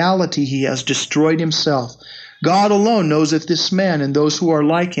in reality he has destroyed himself. God alone knows if this man and those who are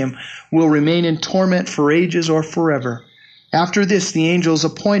like him will remain in torment for ages or forever. After this, the angels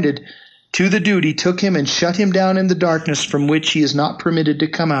appointed to the duty took him and shut him down in the darkness from which he is not permitted to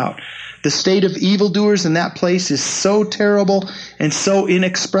come out. The state of evildoers in that place is so terrible and so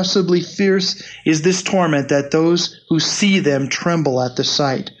inexpressibly fierce is this torment that those who see them tremble at the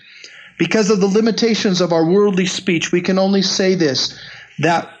sight. Because of the limitations of our worldly speech, we can only say this,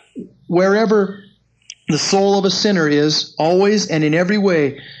 that wherever the soul of a sinner is, always and in every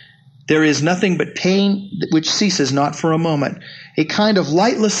way, There is nothing but pain which ceases not for a moment. A kind of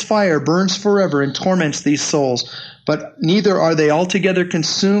lightless fire burns forever and torments these souls, but neither are they altogether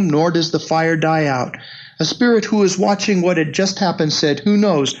consumed, nor does the fire die out. A spirit who was watching what had just happened said, "Who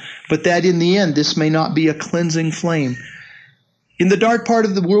knows, but that in the end this may not be a cleansing flame." In the dark part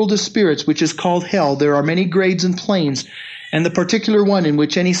of the world of spirits, which is called hell, there are many grades and planes, and the particular one in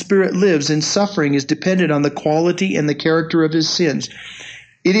which any spirit lives in suffering is dependent on the quality and the character of his sins.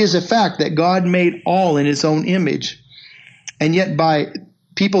 It is a fact that God made all in his own image, and yet by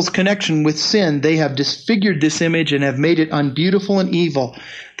people's connection with sin, they have disfigured this image and have made it unbeautiful and evil.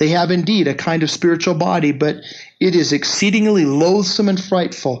 They have indeed a kind of spiritual body, but it is exceedingly loathsome and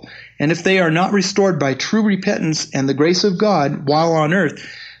frightful. And if they are not restored by true repentance and the grace of God while on earth,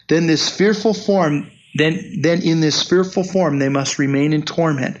 then in this fearful form they must remain in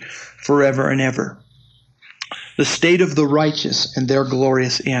torment forever and ever. The state of the righteous and their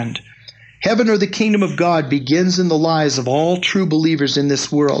glorious end. Heaven or the kingdom of God begins in the lives of all true believers in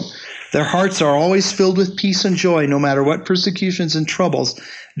this world. Their hearts are always filled with peace and joy, no matter what persecutions and troubles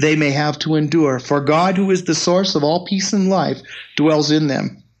they may have to endure. For God, who is the source of all peace and life, dwells in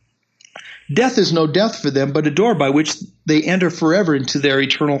them. Death is no death for them, but a door by which they enter forever into their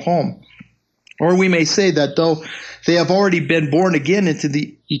eternal home. Or we may say that though they have already been born again into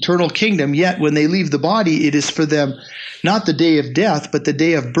the eternal kingdom, yet when they leave the body, it is for them not the day of death, but the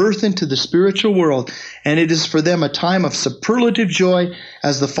day of birth into the spiritual world, and it is for them a time of superlative joy,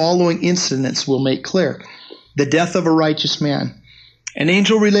 as the following incidents will make clear. The death of a righteous man. An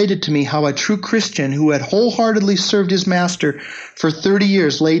angel related to me how a true Christian who had wholeheartedly served his master for 30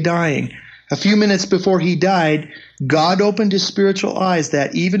 years lay dying. A few minutes before he died, God opened his spiritual eyes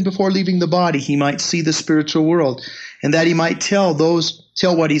that even before leaving the body he might see the spiritual world, and that he might tell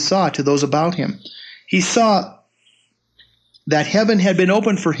what he saw to those about him. He saw that heaven had been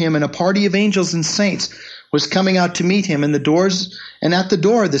opened for him, and a party of angels and saints was coming out to meet him, and at the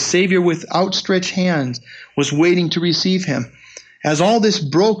door the Savior with outstretched hands was waiting to receive him. As all this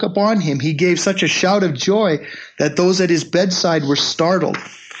broke upon him, he gave such a shout of joy that those at his bedside were startled.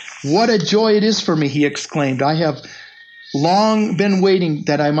 "What a joy it is for me," he exclaimed. "I have long been waiting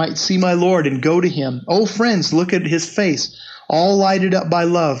that I might see my Lord and go to him. Oh, friends, look at his face, all lighted up by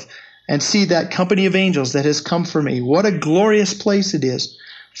love, and see that company of angels that has come for me. What a glorious place it is.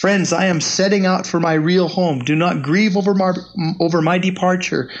 Friends, I am setting out for my real home. Do not grieve over my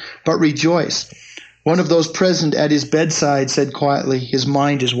departure, but rejoice." One of those present at his bedside said quietly, "His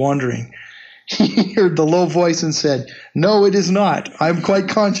mind is wandering." He heard the low voice and said, "No, it is not. I am quite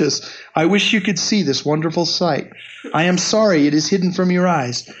conscious. I wish you could see this wonderful sight. I am sorry it is hidden from your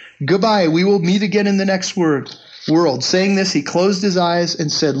eyes. Goodbye. We will meet again in the next world." Saying this, he closed his eyes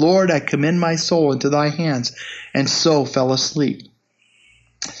and said, "Lord, I commend my soul into thy hands," and so fell asleep.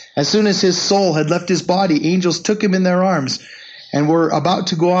 As soon as his soul had left his body, angels took him in their arms and were about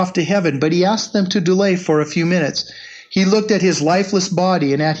to go off to heaven, but he asked them to delay for a few minutes. He looked at his lifeless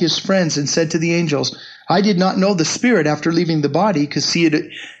body and at his friends and said to the angels, "I did not know the spirit after leaving the body could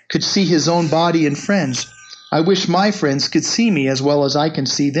see his own body and friends. I wish my friends could see me as well as I can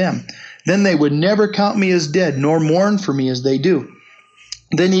see them. Then they would never count me as dead, nor mourn for me as they do."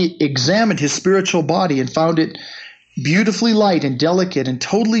 Then he examined his spiritual body and found it beautifully light and delicate and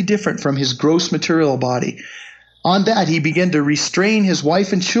totally different from his gross material body. On that he began to restrain his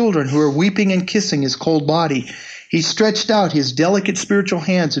wife and children who were weeping and kissing his cold body. He stretched out his delicate spiritual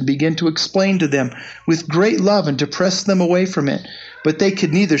hands and began to explain to them with great love and to press them away from it. But they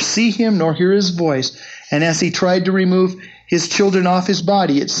could neither see him nor hear his voice, and as he tried to remove his children off his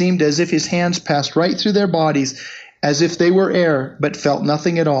body, it seemed as if his hands passed right through their bodies, as if they were air, but felt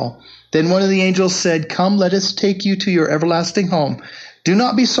nothing at all. Then one of the angels said, "Come, let us take you to your everlasting home. Do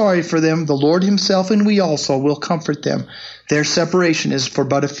not be sorry for them. The Lord himself and we also will comfort them. Their separation is for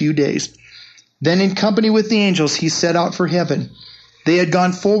but a few days." Then in company with the angels he set out for heaven. They had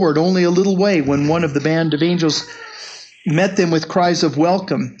gone forward only a little way when one of the band of angels met them with cries of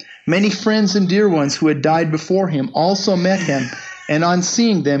welcome. Many friends and dear ones who had died before him also met him, and on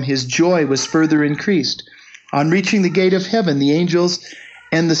seeing them his joy was further increased. On reaching the gate of heaven, the angels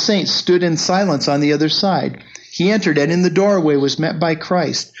and the saints stood in silence on the other side. He entered, and in the doorway was met by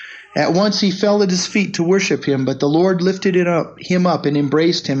Christ. At once he fell at his feet to worship him, but the Lord lifted him up and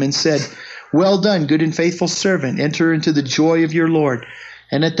embraced him and said, "Well done, good and faithful servant. Enter into the joy of your Lord."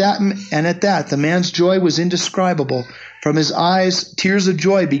 And at that the man's joy was indescribable. From his eyes tears of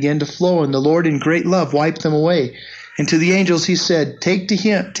joy began to flow, and the Lord in great love wiped them away. And to the angels he said, Take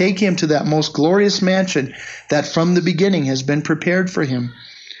him to that most glorious mansion that from the beginning has been prepared for him."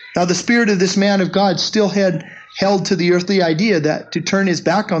 Now the spirit of this man of God still had held to the earthly idea that to turn his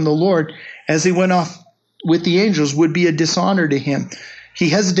back on the Lord as he went off with the angels would be a dishonor to him. He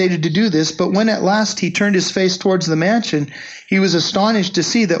hesitated to do this, but when at last he turned his face towards the mansion, he was astonished to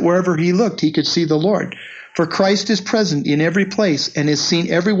see that wherever he looked, he could see the Lord. For Christ is present in every place and is seen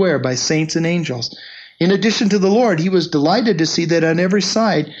everywhere by saints and angels. In addition to the Lord, he was delighted to see that on every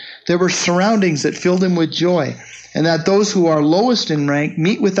side there were surroundings that filled him with joy, and that those who are lowest in rank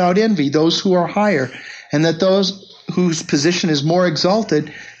meet without envy those who are higher, and that those whose position is more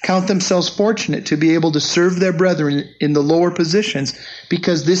exalted count themselves fortunate to be able to serve their brethren in the lower positions,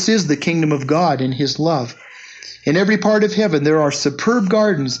 because this is the kingdom of God in his love. In every part of heaven there are superb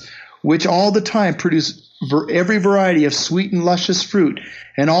gardens which all the time produce every variety of sweet and luscious fruit,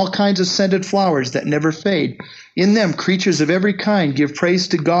 and all kinds of scented flowers that never fade. In them creatures of every kind give praise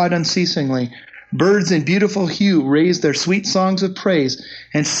to God unceasingly. Birds in beautiful hue raise their sweet songs of praise,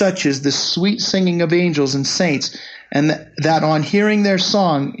 and such is the sweet singing of angels and saints, and that on hearing their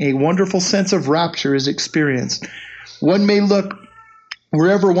song a wonderful sense of rapture is experienced. One may look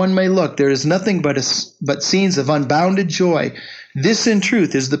wherever one may look, there is nothing but scenes of unbounded joy. This, in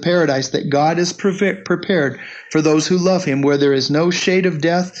truth, is the paradise that God has prepared for those who love him, where there is no shade of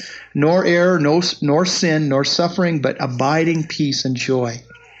death, nor error, nor sin, nor suffering, but abiding peace and joy.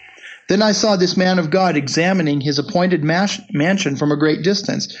 Then I saw this man of God examining his appointed mansion from a great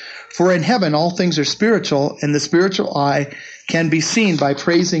distance. For in heaven all things are spiritual, and the spiritual eye can be seen by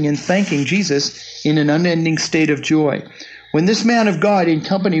praising and thanking Jesus in an unending state of joy. When this man of God, in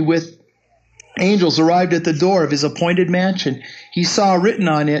company with angels, arrived at the door of his appointed mansion, he saw written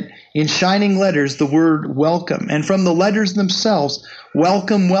on it in shining letters the word welcome. And from the letters themselves,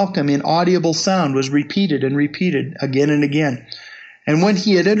 welcome, welcome, in audible sound was repeated and repeated again and again. And when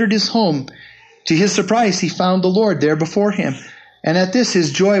he had entered his home, to his surprise, he found the Lord there before him. And at this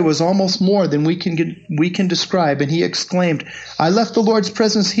his joy was almost more than we can describe. And he exclaimed, I left the Lord's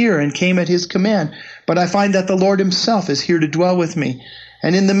presence here and came at his command, but I find that the Lord himself is here to dwell with me.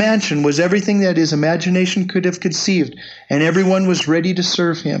 And in the mansion was everything that his imagination could have conceived, and everyone was ready to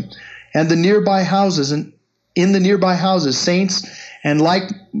serve him. And in the nearby houses, saints and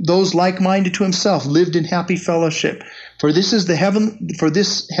those like-minded to himself lived in happy fellowship. For this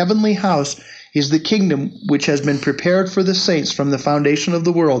heavenly house is the kingdom which has been prepared for the saints from the foundation of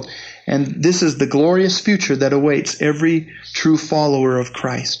the world, and this is the glorious future that awaits every true follower of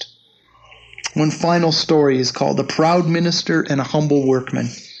Christ. One final story is called A Proud Minister and a Humble Workman.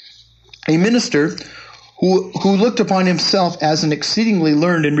 A minister who looked upon himself as an exceedingly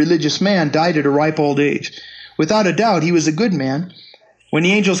learned and religious man died at a ripe old age. Without a doubt, he was a good man. When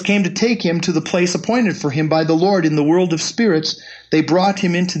the angels came to take him to the place appointed for him by the Lord in the world of spirits, they brought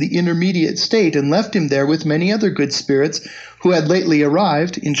him into the intermediate state and left him there with many other good spirits who had lately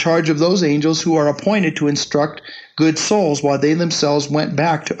arrived, in charge of those angels who are appointed to instruct good souls, while they themselves went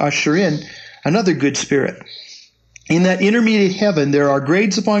back to usher in another good spirit. In that intermediate heaven there are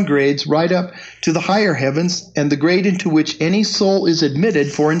grades upon grades right up to the higher heavens, and the grade into which any soul is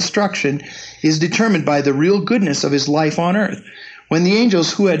admitted for instruction is determined by the real goodness of his life on earth. When the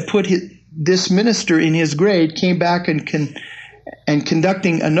angels who had put this minister in his grade came back and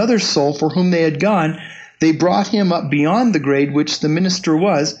conducting another soul for whom they had gone, they brought him up beyond the grade which the minister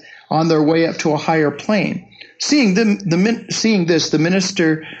was, on their way up to a higher plane. Seeing this, the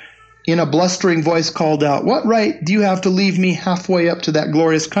minister in a blustering voice called out, What right do you have to leave me halfway up to that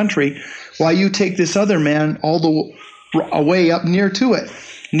glorious country, while you take this other man all the way up near to it?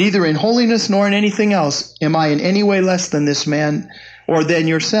 Neither in holiness nor in anything else am I in any way less than this man or than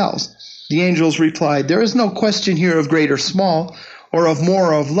yourselves. The angels replied, There is no question here of great or small, or of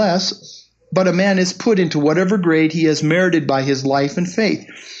more or of less, but a man is put into whatever grade he has merited by his life and faith.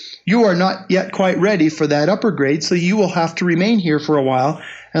 You are not yet quite ready for that upper grade, so you will have to remain here for a while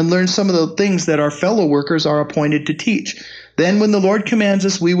and learn some of the things that our fellow workers are appointed to teach. Then when the Lord commands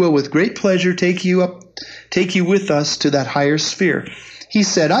us, we will with great pleasure take you with us to that higher sphere. He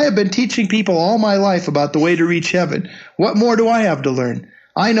said, I have been teaching people all my life about the way to reach heaven. What more do I have to learn?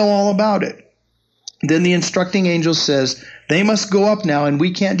 I know all about it. Then the instructing angel says, They must go up now, and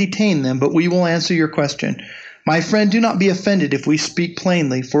we can't detain them, but we will answer your question. My friend, do not be offended if we speak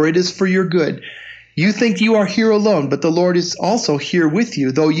plainly, for it is for your good. You think you are here alone, but the Lord is also here with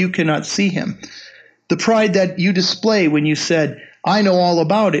you, though you cannot see him. The pride that you display when you said, I know all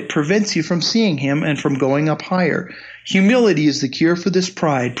about it, prevents you from seeing him and from going up higher. Humility is the cure for this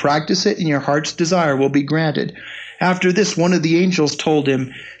pride. Practice it, and your heart's desire will be granted. After this, one of the angels told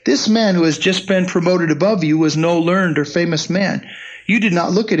him, This man who has just been promoted above you was no learned or famous man. You did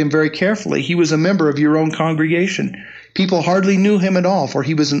not look at him very carefully. He was a member of your own congregation. People hardly knew him at all, for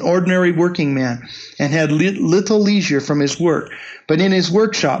he was an ordinary working man and had little leisure from his work. But in his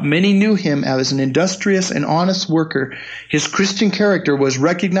workshop, many knew him as an industrious and honest worker. His Christian character was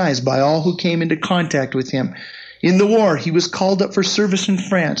recognized by all who came into contact with him. In the war, he was called up for service in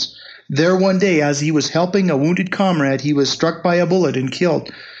France. There one day, as he was helping a wounded comrade, he was struck by a bullet and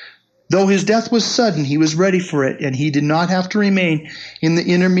killed. Though his death was sudden, he was ready for it, and he did not have to remain in the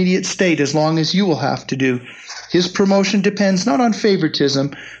intermediate state as long as you will have to do. His promotion depends not on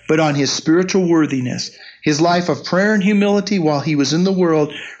favoritism, but on his spiritual worthiness. His life of prayer and humility while he was in the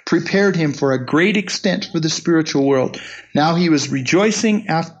world prepared him for a great extent for the spiritual world. Now he was rejoicing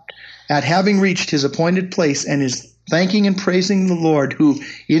at having reached his appointed place and is thanking and praising the Lord who,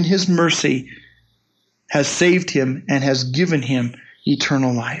 in his mercy, has saved him and has given him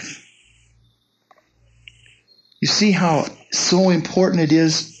eternal life. You see how so important it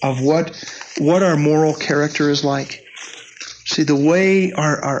is of what our moral character is like. See, the way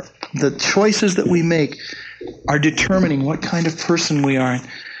the choices that we make are determining what kind of person we are.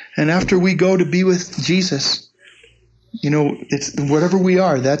 And after we go to be with Jesus, it's whatever we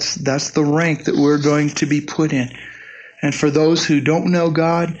are, that's the rank that we're going to be put in. And for those who don't know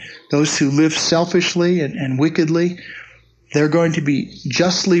God, those who live selfishly and wickedly, they're going to be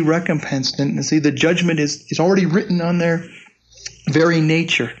justly recompensed. And see, the judgment is already written on their very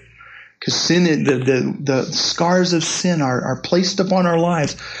nature. Because sin, the scars of sin are placed upon our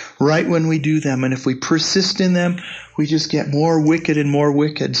lives right when we do them. And if we persist in them, we just get more wicked and more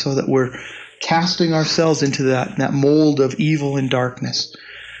wicked, so that we're casting ourselves into that mold of evil and darkness.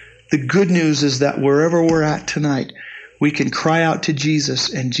 The good news is that wherever we're at tonight, we can cry out to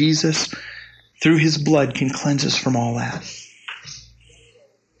Jesus, and Jesus, through his blood, can cleanse us from all that.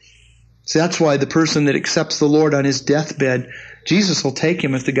 See, that's why the person that accepts the Lord on his deathbed, Jesus will take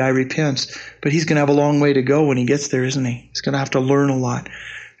him if the guy repents. But he's going to have a long way to go when he gets there, isn't he? He's going to have to learn a lot.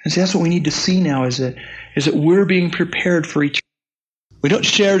 And see, that's what we need to see now, is that we're being prepared for each other. We don't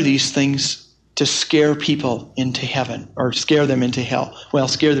share these things to scare people into heaven or scare them into hell. Well,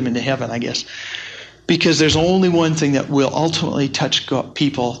 scare them into heaven, I guess. Because there's only one thing that will ultimately touch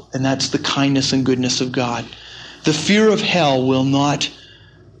people, and that's the kindness and goodness of God. The fear of hell will not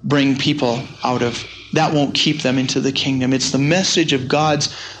bring people out of, that won't keep them into the kingdom. It's the message of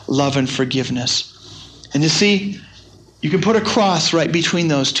God's love and forgiveness. And you see, you can put a cross right between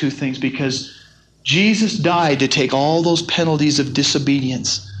those two things, because Jesus died to take all those penalties of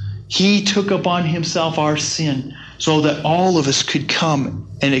disobedience. He took upon himself our sin so that all of us could come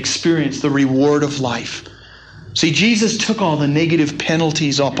and experience the reward of life. See, Jesus took all the negative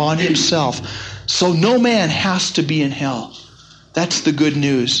penalties upon himself, so no man has to be in hell. That's the good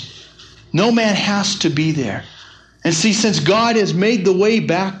news. No man has to be there. And see, since God has made the way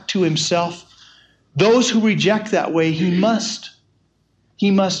back to himself, those who reject that way, he must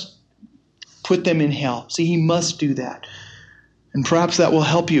put them in hell. See, he must do that. And perhaps that will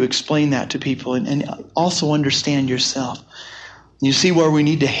help you explain that to people and also understand yourself. You see where we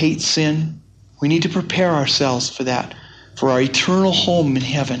need to hate sin? We need to prepare ourselves for that, for our eternal home in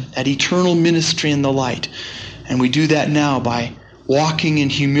heaven, that eternal ministry in the light. And we do that now by walking in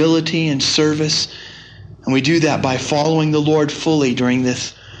humility and service. And we do that by following the Lord fully during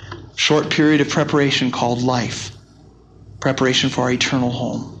this short period of preparation called life. Preparation for our eternal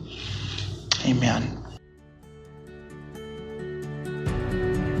home. Amen.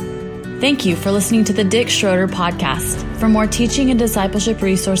 Thank you for listening to the Dick Schroeder Podcast. For more teaching and discipleship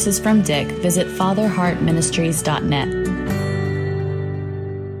resources from Dick, visit fatherheartministries.net.